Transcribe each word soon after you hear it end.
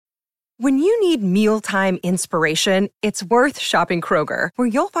When you need mealtime inspiration, it's worth shopping Kroger, where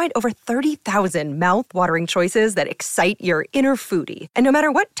you'll find over 30,000 mouth-watering choices that excite your inner foodie. And no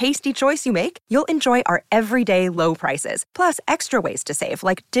matter what tasty choice you make, you'll enjoy our everyday low prices, plus extra ways to save,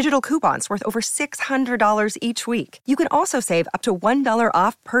 like digital coupons worth over $600 each week. You can also save up to $1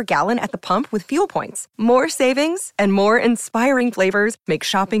 off per gallon at the pump with fuel points. More savings and more inspiring flavors make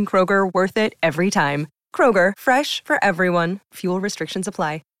shopping Kroger worth it every time. Kroger, fresh for everyone. Fuel restrictions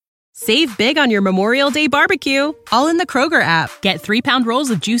apply. Save big on your Memorial Day barbecue, all in the Kroger app. Get 3-pound rolls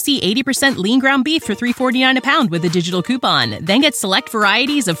of juicy 80% lean ground beef for $3.49 a pound with a digital coupon. Then get select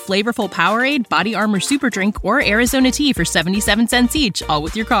varieties of flavorful Powerade, Body Armor Super Drink, or Arizona tea for 77 cents each, all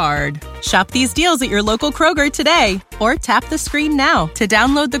with your card. Shop these deals at your local Kroger today, or tap the screen now to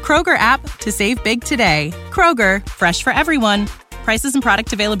download the Kroger app to save big today. Kroger, fresh for everyone. Prices and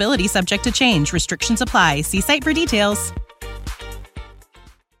product availability subject to change. Restrictions apply. See site for details.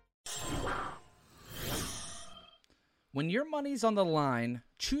 When your money's on the line,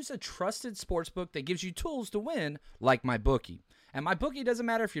 choose a trusted sportsbook that gives you tools to win, like MyBookie. And MyBookie doesn't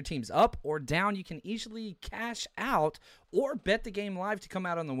matter if your team's up or down, you can easily cash out or bet the game live to come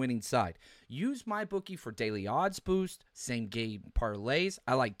out on the winning side. Use MyBookie for daily odds boost, same game parlays,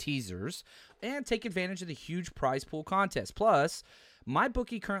 I like teasers, and take advantage of the huge prize pool contest. Plus,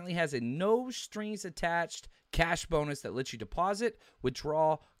 MyBookie currently has a no strings attached cash bonus that lets you deposit,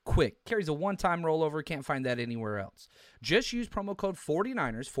 withdraw quick. Carries a one-time rollover. Can't find that anywhere else. Just use promo code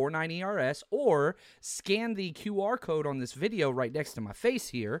 49ers, 49ERS, or scan the QR code on this video right next to my face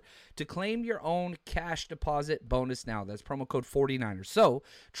here to claim your own cash deposit bonus now. That's promo code 49ers. So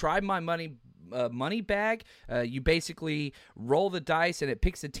try my money bag. You basically roll the dice and it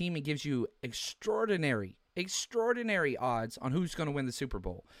picks a team and gives you extraordinary odds on who's going to win the Super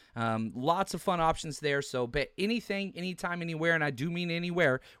Bowl. Lots of fun options there, so bet anything, anytime, anywhere, and I do mean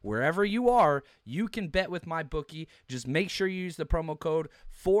anywhere. Wherever you are, you can bet with MyBookie. Just make sure you use the promo code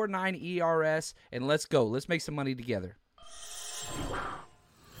 49ERS, and let's go. Let's make some money together.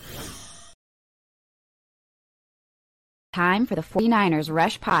 Time for the 49ers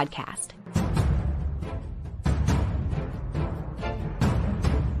Rush Podcast.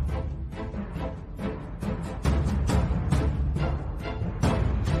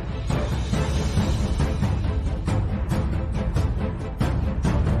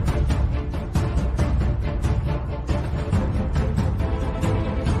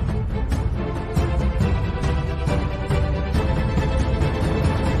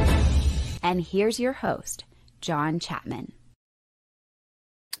 And here's your host, John Chapman.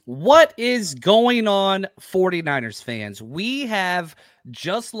 What is going on, 49ers fans? We have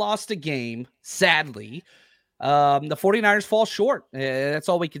just lost a game, sadly. The 49ers fall short. That's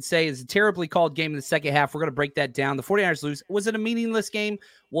all we can say. Is a terribly called game in the second half. We're going to break that down. The 49ers lose. Was it a meaningless game?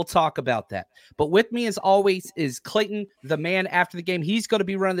 We'll talk about that. But with me, as always, is Clayton, the man after the game. He's going to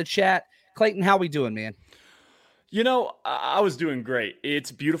be running the chat. Clayton, how we doing, man? You know, I was doing great.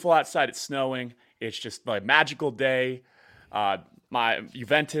 It's beautiful outside. It's snowing. It's just a magical day. My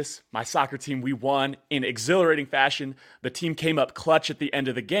Juventus, my soccer team, we won in exhilarating fashion. The team came up clutch at the end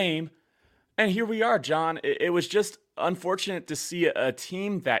of the game. And here we are, John. It was just unfortunate to see a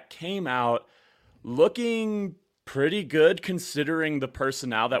team that came out looking pretty good considering the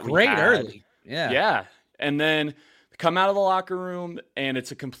personnel that we had. Great early. Yeah. Yeah. And then come out of the locker room, and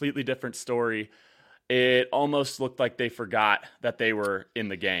it's a completely different story. It almost looked like they forgot that they were in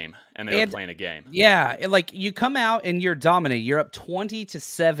the game and they were playing a game. Yeah, like you come out and you're dominant. You're up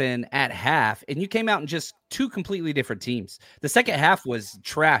 20-7 at half, and you came out in just two completely different teams. The second half was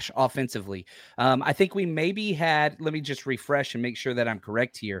trash offensively. I think we maybe had, let me just refresh and make sure that I'm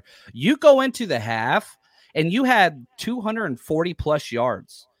correct here. You go into the half and you had 240 plus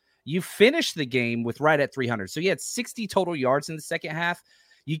yards. You finished the game with right at 300. So you had 60 total yards in the second half.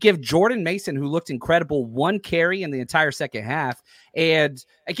 You give Jordan Mason, who looked incredible, one carry in the entire second half. And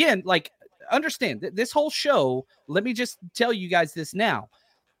again, like, understand this whole show, let me just tell you guys this now.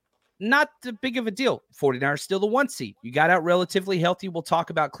 Not the big of a deal. 49ers still the 1 seed. You got out relatively healthy. We'll talk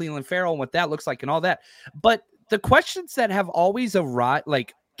about Cleveland Farrell and what that looks like and all that. But the questions that have always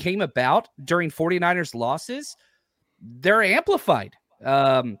came about during 49ers losses, they're amplified.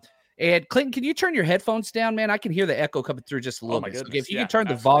 And Clinton, can you turn your headphones down, man? I can hear the echo coming through just a little bit. So if you can turn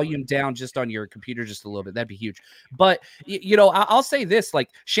the volume down just on your computer just a little bit, that'd be huge. But, you know, I'll say this, like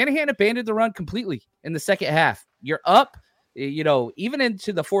Shanahan abandoned the run completely in the second half. You're up, you know, even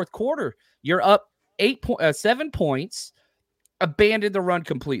into the fourth quarter, you're up 7 points. abandoned the run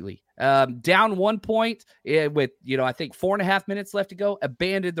completely. Down 1 point with, I think 4.5 minutes left to go,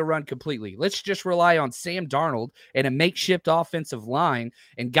 abandoned the run completely. Let's just rely on Sam Darnold and a makeshift offensive line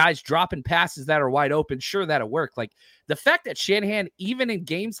and guys dropping passes that are wide open. Sure, that'll work. Like the fact that Shanahan, even in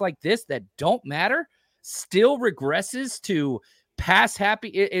games like this that don't matter, still regresses to pass happy.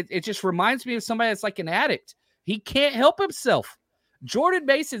 It just reminds me of somebody that's like an addict. He can't help himself. Jordan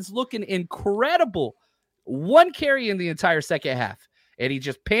Mason's looking incredible. 1 carry in the entire second half. And he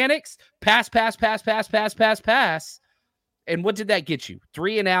just panics, pass. And what did that get you?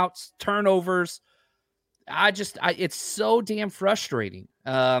 3 and outs, turnovers. It's so damn frustrating.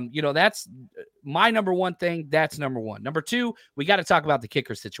 That's my number one thing. That's number one. Number 2, we got to talk about the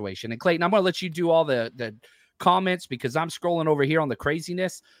kicker situation. And Clayton, I'm going to let you do all the comments because I'm scrolling over here on the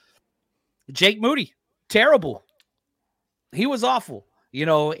craziness. Jake Moody, terrible. He was awful.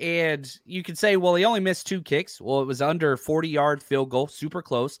 And you could say, well, he only missed 2 kicks. Well, it was under 40-yard field goal, super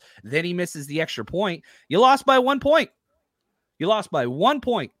close. Then he misses the extra point. You lost by 1 point.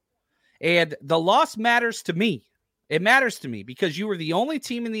 And the loss matters to me. It matters to me because you were the only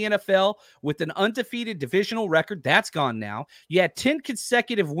team in the NFL with an undefeated divisional record. That's gone now. You had 10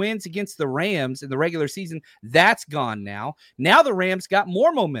 consecutive wins against the Rams in the regular season. That's gone now. Now the Rams got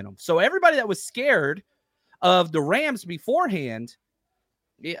more momentum. So everybody that was scared of the Rams beforehand,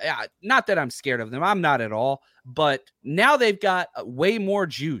 not that I'm scared of them. I'm not at all. But now they've got way more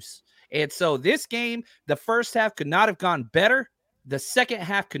juice. And so this game, the first half could not have gone better. The second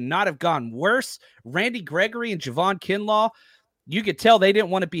half could not have gone worse. Randy Gregory and Javon Kinlaw, you could tell they didn't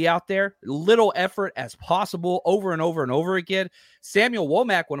want to be out there. Little effort as possible over and over and over again. Samuel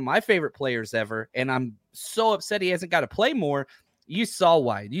Womack, one of my favorite players ever, and I'm so upset he hasn't got to play more. You saw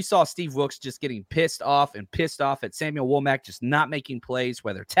why. You saw Steve Wilkes just getting pissed off at Samuel Womack just not making plays,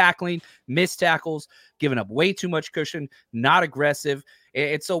 whether tackling, missed tackles, giving up way too much cushion, not aggressive.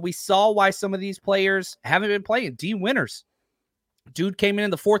 And so we saw why some of these players haven't been playing. D. Winters, dude came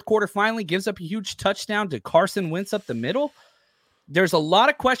in the fourth quarter finally, gives up a huge touchdown to Carson Wentz up the middle. There's a lot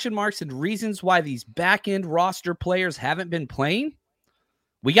of question marks and reasons why these back-end roster players haven't been playing.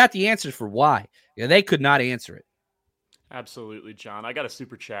 We got the answers for why. They could not answer it. Absolutely, John. I got a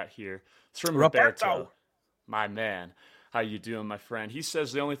super chat here. It's from Roberto, my man. How you doing, my friend? He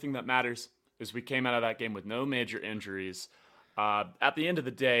says the only thing that matters is we came out of that game with no major injuries. At the end of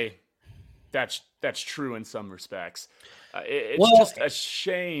the day, that's true in some respects. It's just a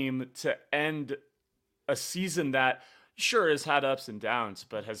shame to end a season that sure has had ups and downs,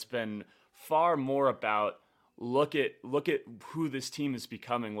 but has been far more about look at who this team is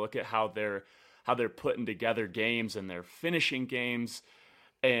becoming. Look at how they're putting together games and they're finishing games,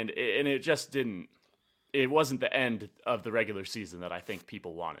 and it just didn't. It wasn't the end of the regular season that I think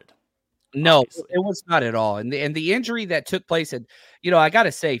people wanted. No, obviously. It was not at all. And the injury that took place, and I got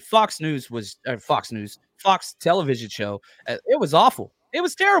to say, Fox television show, it was awful. It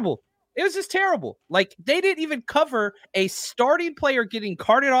was terrible. It was just terrible. Like, they didn't even cover a starting player getting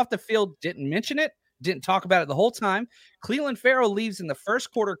carted off the field, didn't mention it, didn't talk about it the whole time. Cleveland Farrell leaves in the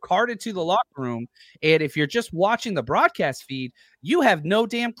first quarter, carted to the locker room. And if you're just watching the broadcast feed, you have no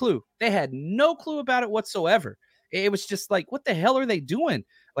damn clue. They had no clue about it whatsoever. It was just like, what the hell are they doing?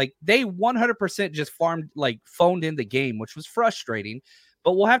 Like, they 100% just phoned in the game, which was frustrating.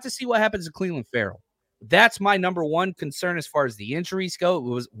 But we'll have to see what happens to Cleveland Farrell. That's my number one concern as far as the injuries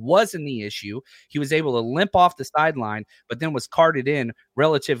go. It wasn't the issue. He was able to limp off the sideline, but then was carted in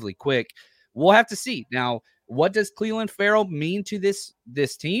relatively quick. We'll have to see. Now, what does Cleveland Farrell mean to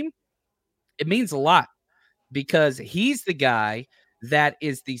this team? It means a lot because he's the guy that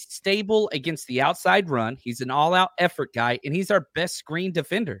is the stable against the outside run. He's an all-out effort guy, and he's our best screen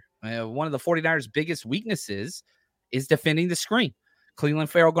defender. One of the 49ers' biggest weaknesses is defending the screen. Cleveland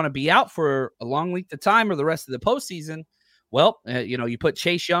Farrell going to be out for a long length of time or the rest of the postseason. Well, you put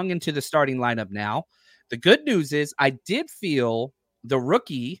Chase Young into the starting lineup now. The good news is I did feel the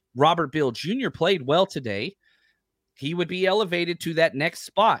rookie, Robert Bill Jr., played well today. He would be elevated to that next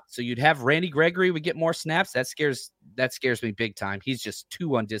spot. So you'd have Randy Gregory would get more snaps. That scares me big time. He's just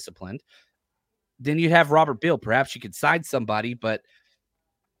too undisciplined. Then you'd have Robert Bill. Perhaps you could sign somebody, but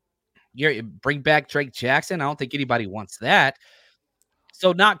bring back Drake Jackson. I don't think anybody wants that.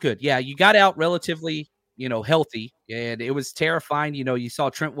 So not good. Yeah, you got out relatively, healthy, and it was terrifying. You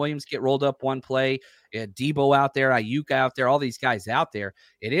saw Trent Williams get rolled up one play, Debo out there, Ayuk out there, all these guys out there.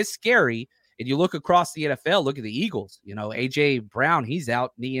 It is scary. And you look across the NFL, look at the Eagles. A.J. Brown, he's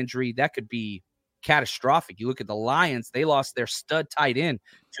out, knee injury. That could be catastrophic. You look at the Lions, they lost their stud tight end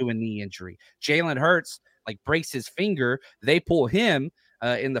to a knee injury. Jalen Hurts, breaks his finger. They pull him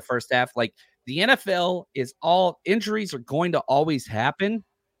in the first half. the NFL is all injuries are going to always happen.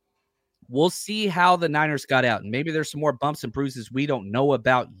 We'll see how the Niners got out. And maybe there's some more bumps and bruises we don't know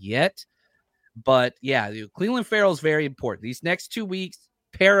about yet. But yeah, Cleveland Farrell is very important. These next 2 weeks,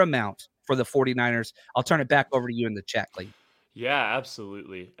 paramount for the 49ers. I'll turn it back over to you in the chat, Clayton. Yeah,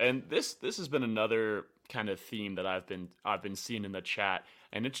 absolutely. And this has been another kind of theme that I've been seeing in the chat,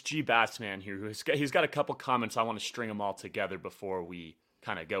 and it's G Bassman here he's got a couple comments. I want to string them all together before we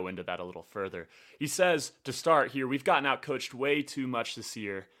kind of go into that a little further. He says, to start here, we've gotten outcoached way too much this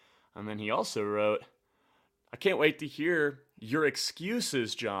year. And then he also wrote, I can't wait to hear your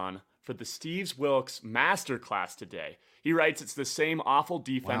excuses, John, for the Steve Wilks masterclass today. He writes, it's the same awful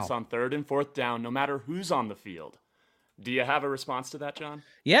defense on 3rd and 4th down, no matter who's on the field. Do you have a response to that, John?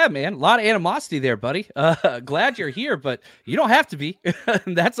 Yeah, man. A lot of animosity there, buddy. Glad you're here, but you don't have to be.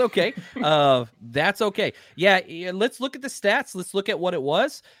 That's okay. That's okay. Yeah, let's look at the stats. Let's look at what it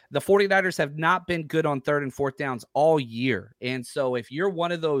was. The 49ers have not been good on 3rd and 4th downs all year. And so if you're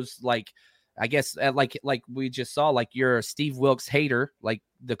one of those, like, I guess, like we just saw, like you're a Steve Wilks hater, like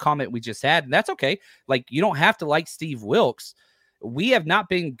the comment we just had, and that's okay. Like, you don't have to like Steve Wilks. We have not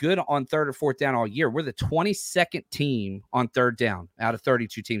been good on 3rd or 4th down all year. We're the 22nd team on 3rd down out of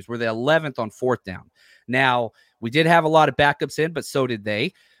 32 teams. We're the 11th on 4th down. Now, we did have a lot of backups in, but so did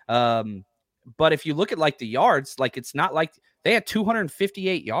they. But if you look at like the yards, like it's not like they had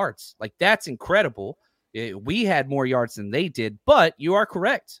 258 yards. Like that's incredible. We had more yards than they did, but you are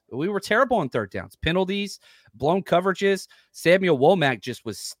correct. We were terrible on 3rd downs, penalties, blown coverages. Samuel Womack just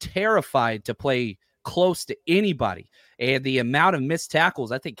was terrified to play close to anybody. And the amount of missed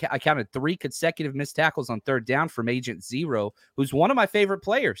tackles, I think I counted 3 consecutive missed tackles on 3rd down from Agent Zero, who's one of my favorite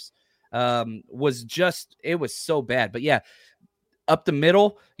players, was so bad. But yeah, up the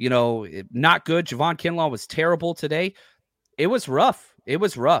middle, not good. Javon Kinlaw was terrible today. It was rough.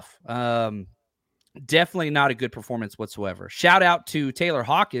 Definitely not a good performance whatsoever. Shout out to Taylor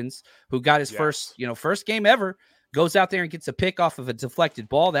Hawkins, who got his first game ever. Goes out there and gets a pick off of a deflected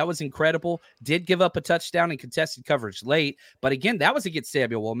ball. That was incredible. Did give up a touchdown in contested coverage late. But again, that was against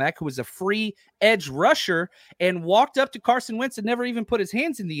Samuel Womack, who was a free edge rusher and walked up to Carson Wentz and never even put his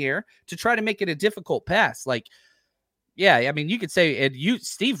hands in the air to try to make it a difficult pass. Like, yeah, I mean, you could say,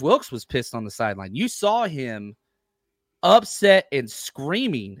 Steve Wilks was pissed on the sideline. You saw him upset and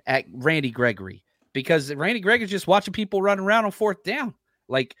screaming at Randy Gregory because Randy Gregory's just watching people run around on 4th down.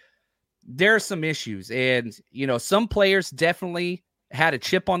 Like, there are some issues, and some players definitely had a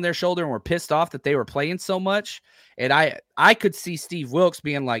chip on their shoulder and were pissed off that they were playing so much. And I could see Steve Wilks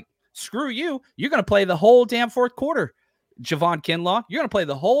being like, screw you. You're going to play the whole damn 4th quarter, Javon Kinlaw. You're going to play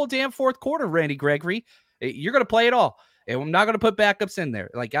the whole damn 4th quarter, Randy Gregory. You're going to play it all. And I'm not going to put backups in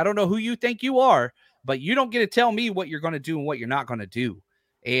there. Like, I don't know who you think you are, but you don't get to tell me what you're going to do and what you're not going to do.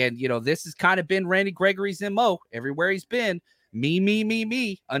 And, this has kind of been Randy Gregory's MO everywhere he's been.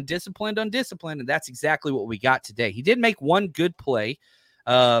 Me, undisciplined. And that's exactly what we got today. He did make one good play.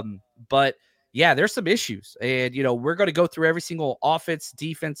 But yeah, there's some issues. And, we're going to go through every single offense,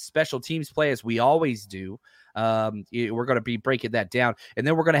 defense, special teams play as we always do. We're going to be breaking that down. And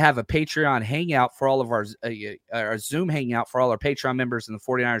then we're going to have a Patreon hangout for all of our Zoom hangout for all our Patreon members in the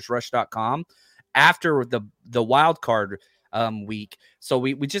 49ersrush.com after the wild card week. So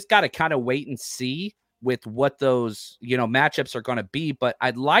we just got to kind of wait and see with what those, matchups are going to be. But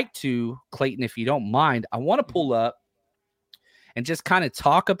I'd like to, Clayton, if you don't mind, I want to pull up and just kind of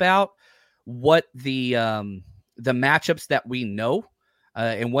talk about what the matchups that we know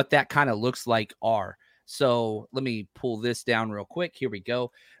and what that kind of looks like are. So let me pull this down real quick. Here we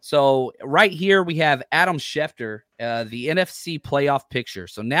go. So right here we have Adam Schefter, the NFC playoff picture.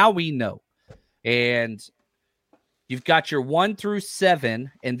 So now we know. And you've got your 1 through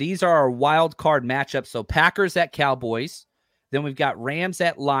 7, and these are our wild card matchups. So Packers at Cowboys. Then we've got Rams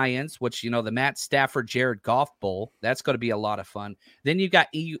at Lions, which, the Matt Stafford, Jared Goff Bowl. That's going to be a lot of fun. Then you got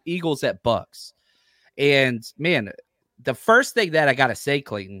Eagles at Bucks. And, man, the first thing that I got to say,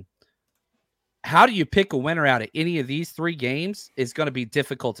 Clayton, how do you pick a winner out of any of these 3 games is going to be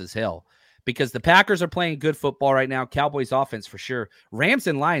difficult as hell because the Packers are playing good football right now. Cowboys offense for sure. Rams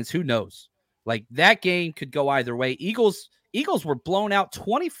and Lions, who knows? Like, that game could go either way. Eagles were blown out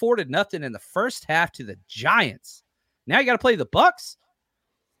 24-0 in the first half to the Giants. Now you got to play the Bucks.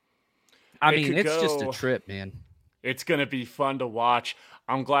 It's just a trip, man. It's going to be fun to watch.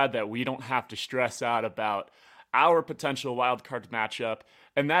 I'm glad that we don't have to stress out about our potential wild card matchup.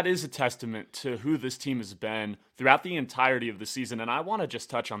 And that is a testament to who this team has been throughout the entirety of the season. And I want to just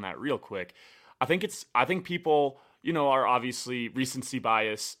touch on that real quick. I think people, are obviously recency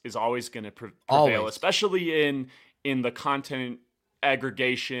bias is always going to prevail, especially in the content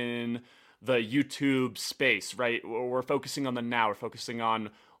aggregation, the YouTube space, right? We're focusing on the now. We're focusing on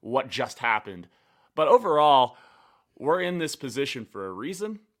what just happened. But overall, we're in this position for a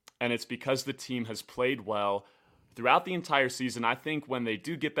reason, and it's because the team has played well throughout the entire season. I think when they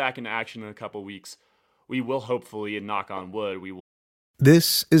do get back into action in a couple weeks, we will hopefully, and knock on wood, we will.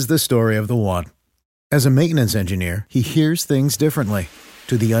 This is the story of the one. As a maintenance engineer, he hears things differently.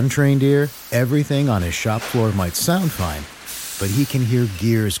 To the untrained ear, everything on his shop floor might sound fine, but he can hear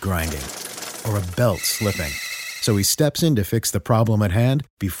gears grinding or a belt slipping. So he steps in to fix the problem at hand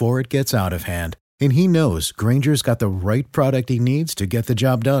before it gets out of hand. And he knows Grainger's got the right product he needs to get the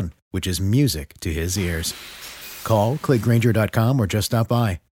job done, which is music to his ears. Call, click Grainger.com, or just stop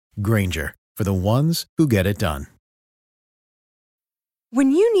by. Grainger, for the ones who get it done.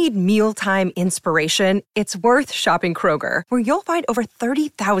 When you need mealtime inspiration, it's worth shopping Kroger, where you'll find over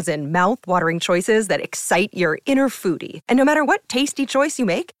 30,000 mouth-watering choices that excite your inner foodie. And no matter what tasty choice you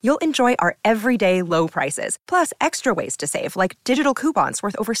make, you'll enjoy our everyday low prices, plus extra ways to save, like digital coupons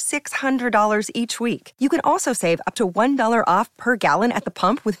worth over $600 each week. You can also save up to $1 off per gallon at the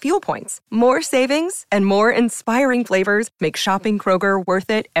pump with fuel points. More savings and more inspiring flavors make shopping Kroger worth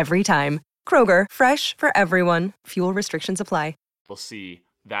it every time. Kroger, fresh for everyone. Fuel restrictions apply. We'll see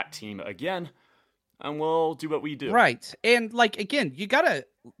that team again, and we'll do what we do. Right. And, again,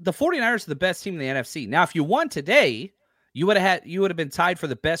 the 49ers are the best team in the NFC. Now, if you won today, you would have been tied for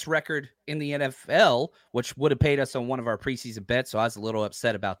the best record in the NFL, which would have paid us on one of our preseason bets, so I was a little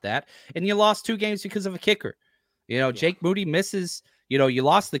upset about that. And you lost 2 games because of a kicker. Jake Moody misses, you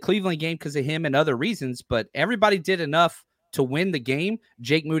lost the Cleveland game because of him and other reasons, but everybody did enough to win the game.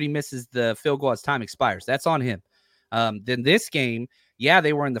 Jake Moody misses the field goal as time expires. That's on him. Then this game,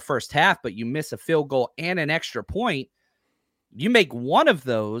 they were in the first half, but you miss a field goal and an extra point. You make one of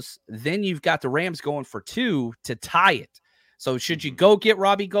those, then you've got the Rams going for 2 to tie it. So should you go get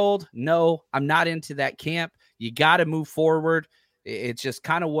Robbie Gould? No, I'm not into that camp. You got to move forward. It's just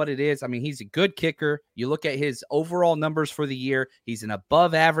kind of what it is. I mean, he's a good kicker. You look at his overall numbers for the year. He's an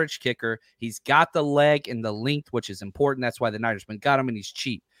above average kicker. He's got the leg and the length, which is important. That's why the Niners got him, and he's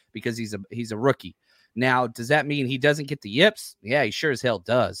cheap because he's a rookie. Now, does that mean he doesn't get the yips? Yeah, he sure as hell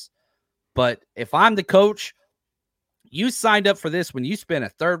does. But if I'm the coach, you signed up for this when you spent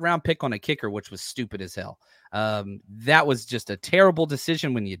a 3rd-round pick on a kicker, which was stupid as hell. That was just a terrible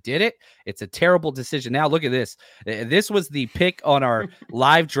decision when you did it. It's a terrible decision. Now, look at this. This was the pick on our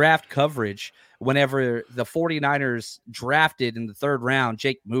live draft coverage whenever the 49ers drafted in the 3rd round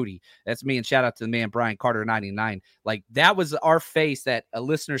Jake Moody. That's me, and shout out to the man Brian Carter 99. That was our face that a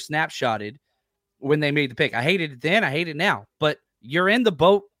listener snapshotted when they made the pick. I hated it then, I hate it now. But you're in the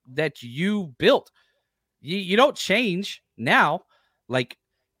boat that you built. You don't change now.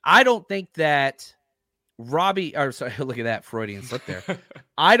 I don't think that look at that Freudian slip there.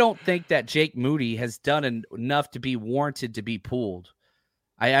 I don't think that Jake Moody has done enough to be warranted to be pulled.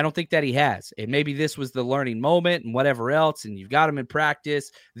 I don't think that he has. And maybe this was the learning moment and whatever else, and you've got him in practice.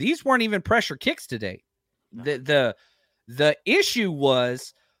 These weren't even pressure kicks today. The issue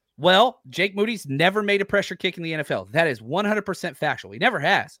was, Jake Moody's never made a pressure kick in the NFL. That is 100% factual. He never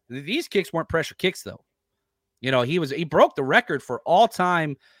has. These kicks weren't pressure kicks, though. He broke the record for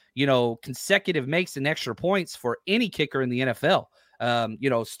all-time, consecutive makes and extra points for any kicker in the NFL.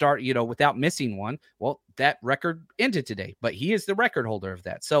 Without missing one. Well, that record ended today, but he is the record holder of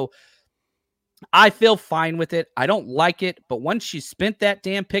that. So I feel fine with it. I don't like it, but once you spent that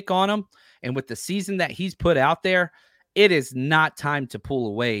damn pick on him, and with the season that he's put out there, it is not time to pull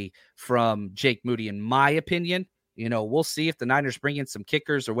away from Jake Moody, in my opinion. We'll see if the Niners bring in some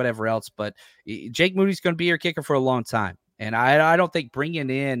kickers or whatever else, but Jake Moody's going to be your kicker for a long time. And I don't think bringing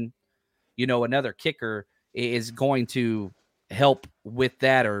in, another kicker is going to help with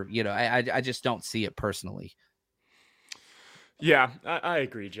that, or, I just don't see it personally. Yeah, I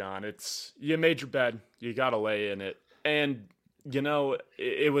agree, John. You made your bed, you got to lay in it. And,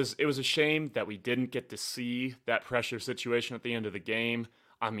 it was a shame that we didn't get to see that pressure situation at the end of the game.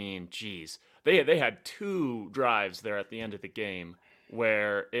 I mean, geez, they had 2 drives there at the end of the game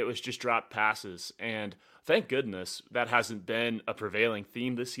where it was just dropped passes. And thank goodness that hasn't been a prevailing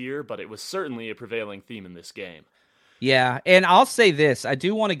theme this year, but it was certainly a prevailing theme in this game. Yeah, and I'll say this. I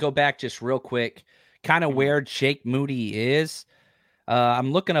do want to go back just real quick, kind of where Jake Moody is.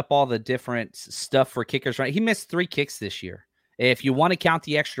 I'm looking up all the different stuff for kickers. Right, he missed 3 kicks this year. If you want to count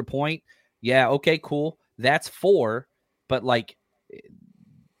the extra point, yeah, okay, cool. That's 4, but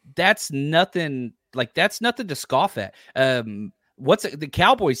that's nothing. That's nothing to scoff at. The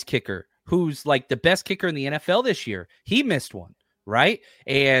Cowboys kicker, who's the best kicker in the NFL this year? He missed one, right?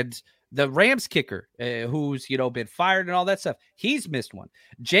 And The Rams kicker, who's, been fired and all that stuff, he's missed one.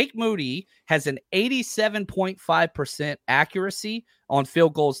 Jake Moody has an 87.5% accuracy on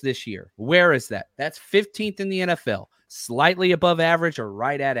field goals this year. Where is that? That's 15th in the NFL, slightly above average or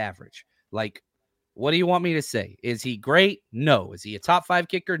right at average. Like, what do you want me to say? Is he great? No. Is he a top 5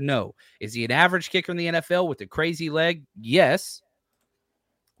 kicker? No. Is he an average kicker in the NFL with a crazy leg? Yes.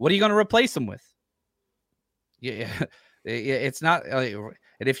 What are you going to replace him with? Yeah. It's not, and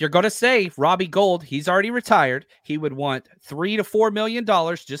if you're going to say Robbie Gould, he's already retired, he would want $3 to $4 million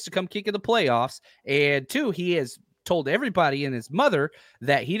just to come kick in the playoffs. And 2, he has told everybody and his mother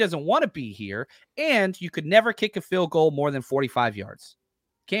that he doesn't want to be here. And you could never kick a field goal more than 45 yards.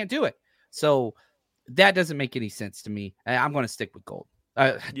 Can't do it. So that doesn't make any sense to me. I'm going to stick with Gould.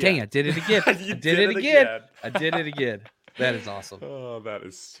 Dang, I did it again. I did it again. That is awesome. Oh, that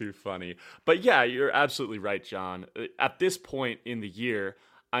is too funny. But yeah, you're absolutely right, John. At this point in the year,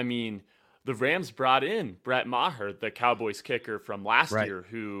 I mean, the Rams brought in Brett Maher, the Cowboys kicker from last year,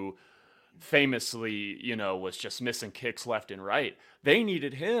 who famously, was just missing kicks left and right. They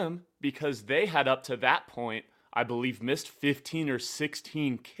needed him because they had up to that point, I believe, missed 15 or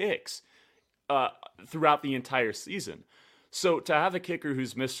 16 kicks throughout the entire season. So to have a kicker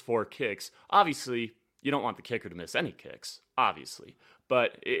who's missed 4 kicks, obviously, you don't want the kicker to miss any kicks, obviously,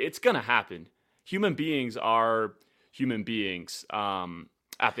 but it's going to happen. Human beings are human beings at the end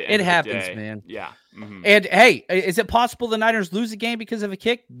of the day. It happens, man. Yeah. Mm-hmm. And, hey, is it possible the Niners lose a game because of a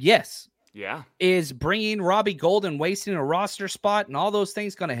kick? Yes. Yeah. Is bringing Robbie Gould and wasting a roster spot and all those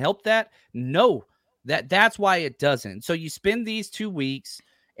things going to help that? No. That's why it doesn't. So you spend these 2 weeks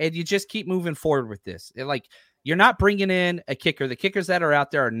and you just keep moving forward with this. You're not bringing in a kicker. The kickers that are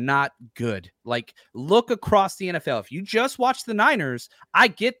out there are not good. Look across the NFL. If you just watch the Niners, I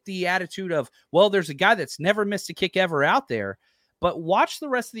get the attitude of, well, there's a guy that's never missed a kick ever out there. But watch the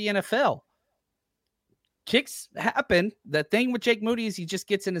rest of the NFL. Kicks happen. The thing with Jake Moody is he just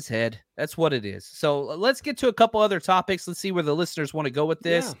gets in his head. That's what it is. So let's get to a couple other topics. Let's see where the listeners want to go with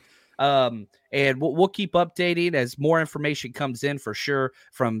this. Yeah. And we'll keep updating as more information comes in for sure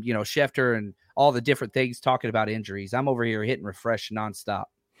from, Schefter and all the different things talking about injuries. I'm over here hitting refresh nonstop.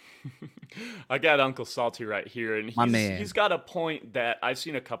 I got Uncle Salty right here, and he's got a point that I've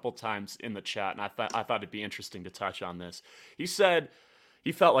seen a couple times in the chat, and I thought it'd be interesting to touch on this. He said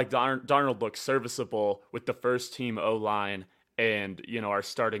he felt like Darnold looked serviceable with the first team O-line and, our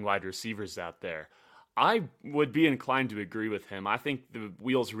starting wide receivers out there. I would be inclined to agree with him. I think the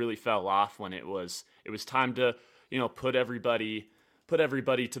wheels really fell off when it was time to, put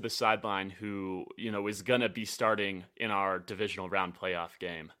everybody to the sideline who, is going to be starting in our divisional round playoff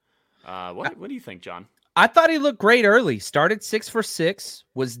game. What do you think, John? I thought he looked great early. Started 6 for 6,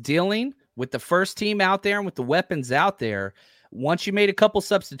 was dealing with the first team out there and with the weapons out there. Once you made a couple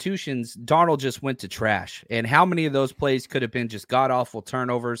substitutions, Darnold just went to trash. And how many of those plays could have been just god-awful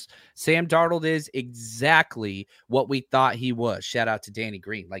turnovers? Sam Darnold is exactly what we thought he was. Shout out to Danny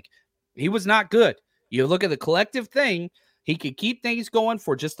Green. He was not good. You look at the collective thing, he could keep things going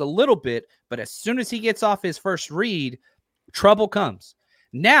for just a little bit, but as soon as he gets off his first read, trouble comes.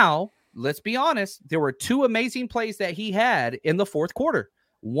 Now, let's be honest, there were 2 amazing plays that he had in the fourth quarter.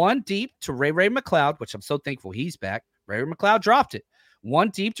 One deep to Ray McLeod, which I'm so thankful he's back. Ray McLeod dropped it. One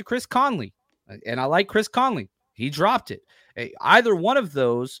deep to Chris Conley, and I like Chris Conley. He dropped it. Either one of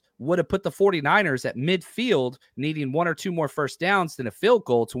those would have put the 49ers at midfield needing 1 or 2 more first downs than a field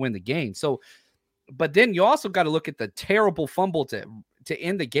goal to win the game. So, but then you also got to look at the terrible fumble to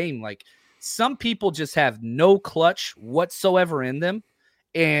end the game. Some people just have no clutch whatsoever in them,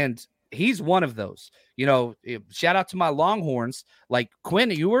 and he's one of those. Shout out to my Longhorns, like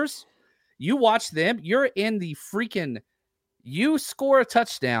Quinn Ewers. You watch them, you're in the freaking, you score a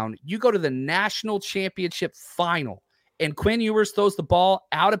touchdown, you go to the national championship final, and Quinn Ewers throws the ball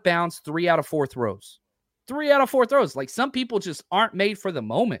out of bounds 3 out of 4 throws. 3 out of 4 throws. Some people just aren't made for the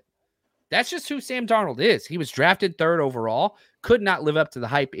moment. That's just who Sam Darnold is. He was drafted 3rd overall, could not live up to the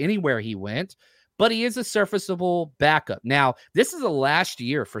hype anywhere he went, but he is a serviceable backup. Now, this is the last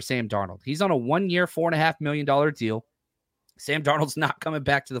year for Sam Darnold. He's on a 1-year, $4.5 million deal. Sam Darnold's not coming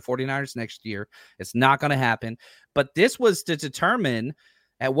back to the 49ers next year. It's not going to happen. But this was to determine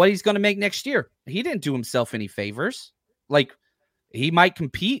at what he's going to make next year. He didn't do himself any favors. He might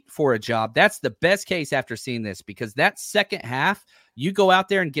compete for a job. That's the best case after seeing this, because that second half, you go out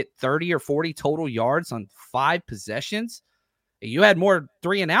there and get 30 or 40 total yards on 5 possessions. You had more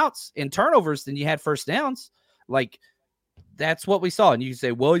 3 and outs and turnovers than you had first downs. That's what we saw. And you can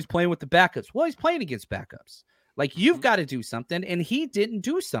say, well, he's playing with the backups. Well, he's playing against backups. You've got to do something, and he didn't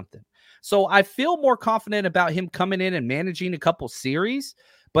do something. So I feel more confident about him coming in and managing a couple series,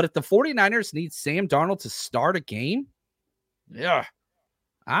 But if the 49ers need Sam Darnold to start a game, yeah,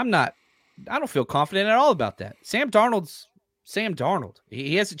 I don't feel confident at all about that. Sam Darnold's Sam Darnold.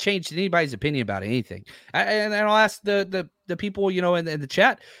 He hasn't changed anybody's opinion about anything. And I'll ask the people, in the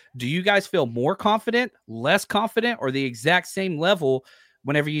chat, do you guys feel more confident, less confident, or the exact same level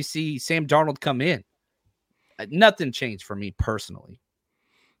whenever you see Sam Darnold come in? Nothing changed for me personally.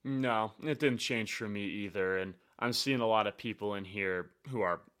 No, it didn't change for me either. And I'm seeing a lot of people in here who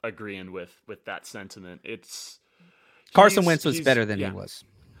are agreeing with that sentiment. Carson Wentz was better than he was.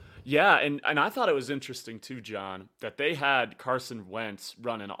 Yeah, and I thought it was interesting too, John, that they had Carson Wentz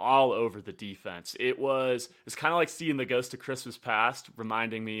running all over the defense. It's kind of like seeing the ghost of Christmas past,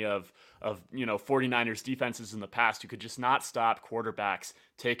 reminding me of 49ers defenses in the past who could just not stop quarterbacks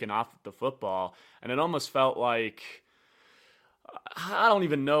taking off the football. And it almost felt like, I don't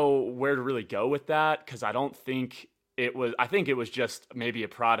even know where to really go with that, because I think it was just maybe a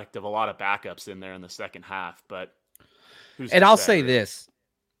product of a lot of backups in there in the second half. But I'll say this.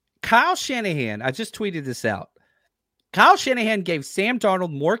 Kyle Shanahan, I just tweeted this out. Kyle Shanahan gave Sam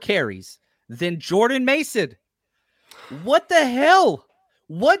Darnold more carries than Jordan Mason. What the hell?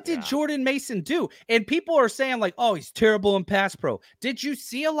 What did Jordan Mason do? And people are saying like, oh, he's terrible in pass pro. Did you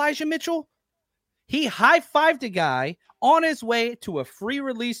see Elijah Mitchell? He high-fived a guy on his way to a free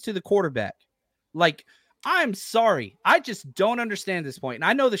release to the quarterback. Like, I'm sorry. I just don't understand this point. And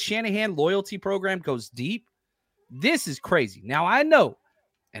I know the Shanahan loyalty program goes deep. This is crazy. Now, I know.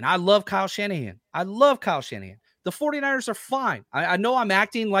 And I love Kyle Shanahan. The 49ers are fine. I know I'm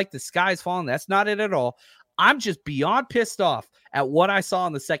acting like the sky's falling. That's not it at all. I'm just beyond pissed off at what I saw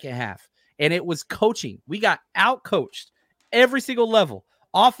in the second half. And it was coaching. We got out-coached every single level.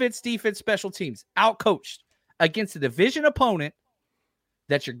 Offense, defense, special teams. Out-coached against a division opponent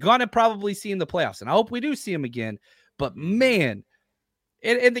that you're going to probably see in the playoffs. And I hope we do see him again. But, man,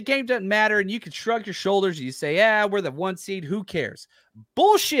 and the game doesn't matter, and you can shrug your shoulders. And you say, yeah, we're the 1 seed. Who cares?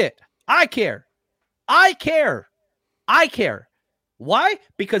 Bullshit. I care. Why?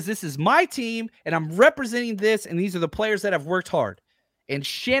 Because this is my team, and I'm representing this, and these are the players that have worked hard. And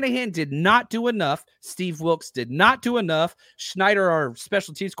Shanahan did not do enough. Steve Wilkes did not do enough. Schneider, our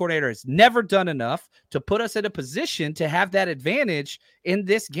special teams coordinator, has never done enough to put us in a position to have that advantage in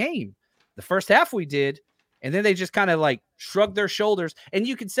this game. The first half we did. And then they just kind of like shrugged their shoulders. And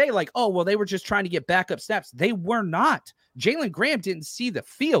you could say like, oh, well, they were just trying to get backup snaps. They were not. Jalen Graham didn't see the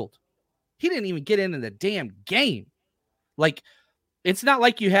field. He didn't even get into the damn game. Like, it's not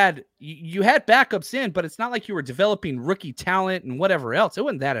like you had backups in, but it's not like you were developing rookie talent and whatever else. It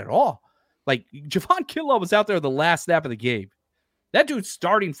wasn't that at all. Like, Javon Kinlaw was out there the last snap of the game. That dude's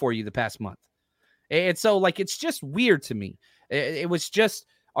starting for you the past month. And so, like, it's just weird to me. It was just,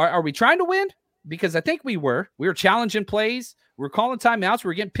 are we trying to win? Because I think we were challenging plays. We were calling timeouts. We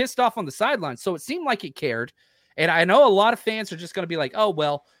were getting pissed off on the sidelines. So it seemed like it cared. And I know a lot of fans are just going to be like, oh,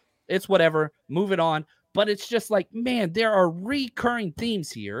 well, it's whatever. Move it on. But it's just like, man, there are recurring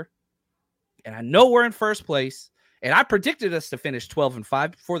themes here. And I know we're in first place. And I predicted us to finish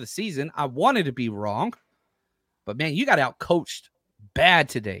 12-5 before the season. I wanted to be wrong. But, man, you got out-coached bad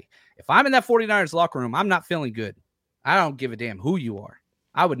today. If I'm in that 49ers locker room, I'm not feeling good. I don't give a damn who you are.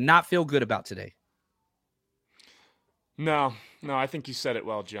 I would not feel good about today. No, I think you said it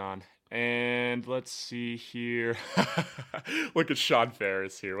well, John. And let's see here. Look at Sean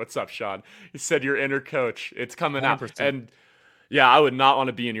Ferris here. What's up, Sean? He said your inner coach. It's coming 100%. Out. And yeah, I would not want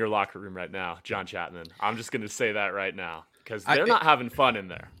to be in your locker room right now, John Chapman. I'm just going to say that right now because they're not having fun in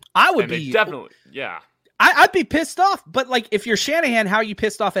there. I would be. Definitely, yeah. I'd be pissed off, but like if you're Shanahan, how are you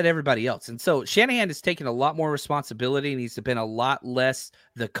pissed off at everybody else? And so Shanahan has taken a lot more responsibility and he's been a lot less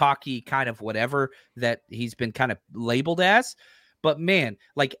the cocky kind of whatever that he's been kind of labeled as. But man,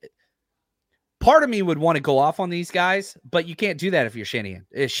 like part of me would want to go off on these guys, but you can't do that if you're Shanahan.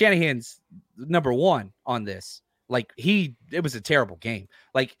 Shanahan's number one on this. Like it was a terrible game.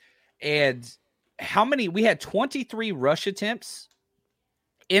 Like, and we had 23 rush attempts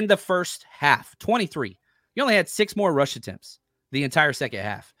in the first half, 23. You only had 6 more rush attempts the entire second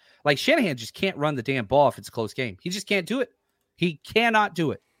half. Like, Shanahan just can't run the damn ball if it's a close game. He just can't do it. He cannot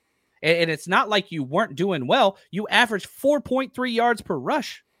do it. And it's not like you weren't doing well. You averaged 4.3 yards per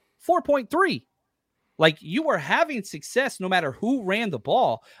rush. 4.3. Like, you were having success no matter who ran the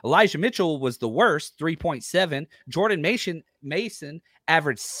ball. Elijah Mitchell was the worst, 3.7. Jordan Mason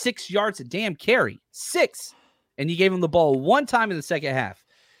averaged 6 yards a damn carry. 6. And you gave him the ball one time in the second half.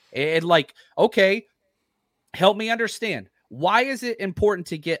 And like, okay, help me understand. Why is it important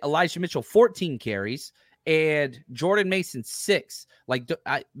to get Elijah Mitchell 14 carries and Jordan Mason 6? Like,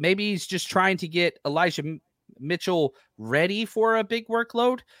 maybe he's just trying to get Elijah Mitchell ready for a big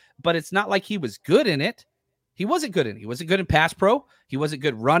workload, but it's not like he was good in it. He wasn't good in it. He wasn't good in pass pro. He wasn't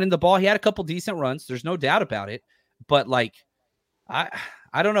good running the ball. He had a couple decent runs. There's no doubt about it. But like, I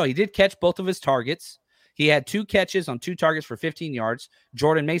don't know. He did catch both of his targets. He had 2 catches on 2 targets for 15 yards.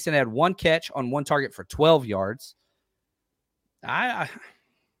 Jordan Mason had 1 catch on 1 target for 12 yards. I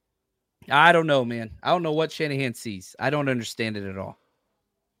don't know, man. I don't know what Shanahan sees. I don't understand it at all.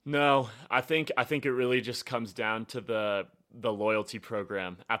 No, I think it really just comes down to the loyalty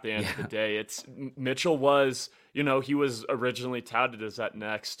program at the end of the day. It's Mitchell was, he was originally touted as that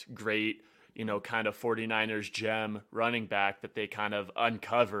next great, kind of 49ers gem running back that they kind of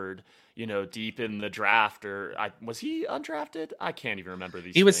uncovered, deep in the draft. Or was he undrafted? I can't even remember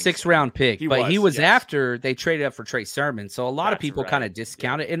these. He was things. 6th round pick, he was yes. after they traded up for Trey Sermon. So a lot of people kind of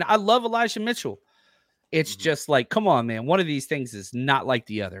discount it. And I love Elijah Mitchell. It's just like, come on, man. One of these things is not like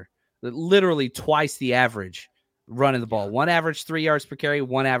the other. Literally twice the average running the ball. One average 3 yards per carry.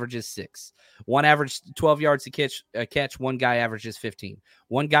 One averages 6. One average 12 yards to catch. One guy averages 15.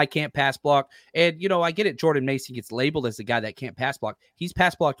 One guy can't pass block. And, I get it. Jordan Mason gets labeled as the guy that can't pass block. He's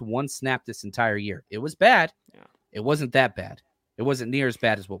pass blocked 1 snap this entire year. It was bad. Yeah. It wasn't that bad. It wasn't near as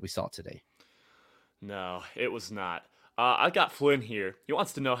bad as what we saw today. No, it was not. I got Flynn here. He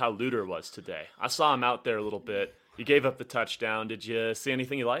wants to know how Luter was today. I saw him out there a little bit. He gave up the touchdown. Did you see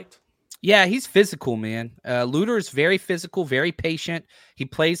anything you liked? Yeah, he's physical, man. Luter is very physical, very patient. He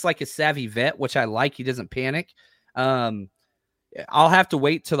plays like a savvy vet, which I like. He doesn't panic. I'll have to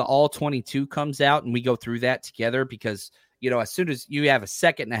wait till the all 22 comes out and we go through that together because, as soon as you have a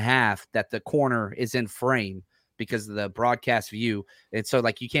second and a half that the corner is in frame, because of the broadcast view. And so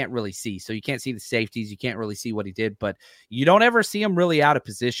like you can't really see. So you can't see the safeties. You can't really see what he did, but you don't ever see him really out of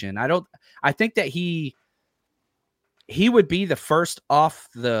position. I think that he would be the first off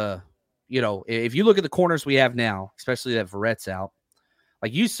the, if you look at the corners we have now, especially that Verrett's out,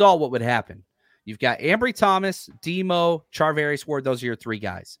 like you saw what would happen. You've got Ambry Thomas, Demo, Charvarius Ward. Those are your 3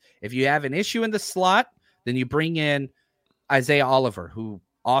 guys. If you have an issue in the slot, then you bring in Isaiah Oliver, who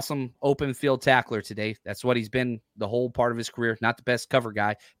awesome open field tackler today. That's what he's been the whole part of his career. Not the best cover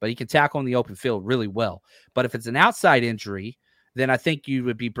guy, but he can tackle in the open field really well. But if it's an outside injury, then I think you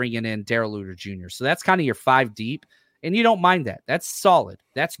would be bringing in Darrell Luter Jr. So that's kind of your 5 deep, and you don't mind that. That's solid.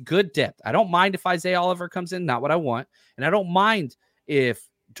 That's good depth. I don't mind if Isaiah Oliver comes in, not what I want. And I don't mind if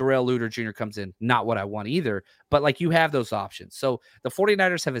Darrell Luter Jr. comes in, not what I want either. But like you have those options. So the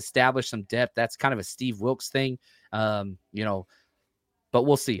 49ers have established some depth. That's kind of a Steve Wilkes thing, but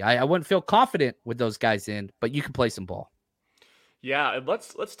we'll see. I wouldn't feel confident with those guys in, but you can play some ball. Yeah, and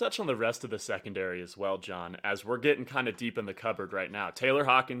let's touch on the rest of the secondary as well, John, as we're getting kind of deep in the cupboard right now. Taylor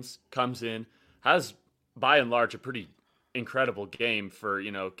Hawkins comes in, has by and large a pretty incredible game for,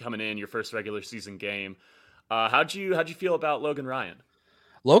 coming in your first regular season game. How'd you feel about Logan Ryan?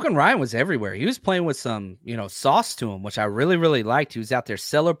 Logan Ryan was everywhere. He was playing with some, sauce to him, which I really, really liked. He was out there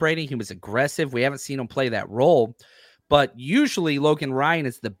celebrating. He was aggressive. We haven't seen him play that role. But usually Logan Ryan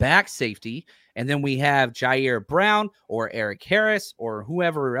is the back safety, and then we have Jair Brown or Eric Harris or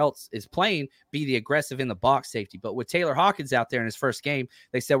whoever else is playing be the aggressive in the box safety. But with Taylor Hawkins out there in his first game,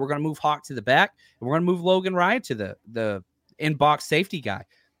 they said we're going to move Hawk to the back, and we're going to move Logan Ryan to the in-box safety guy.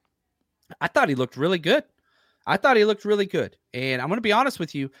 I thought he looked really good. And I'm going to be honest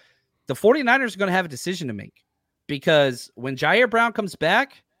with you, the 49ers are going to have a decision to make because when Jair Brown comes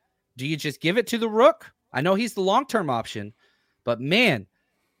back, do you just give it to the Rook? I know he's the long-term option, but man,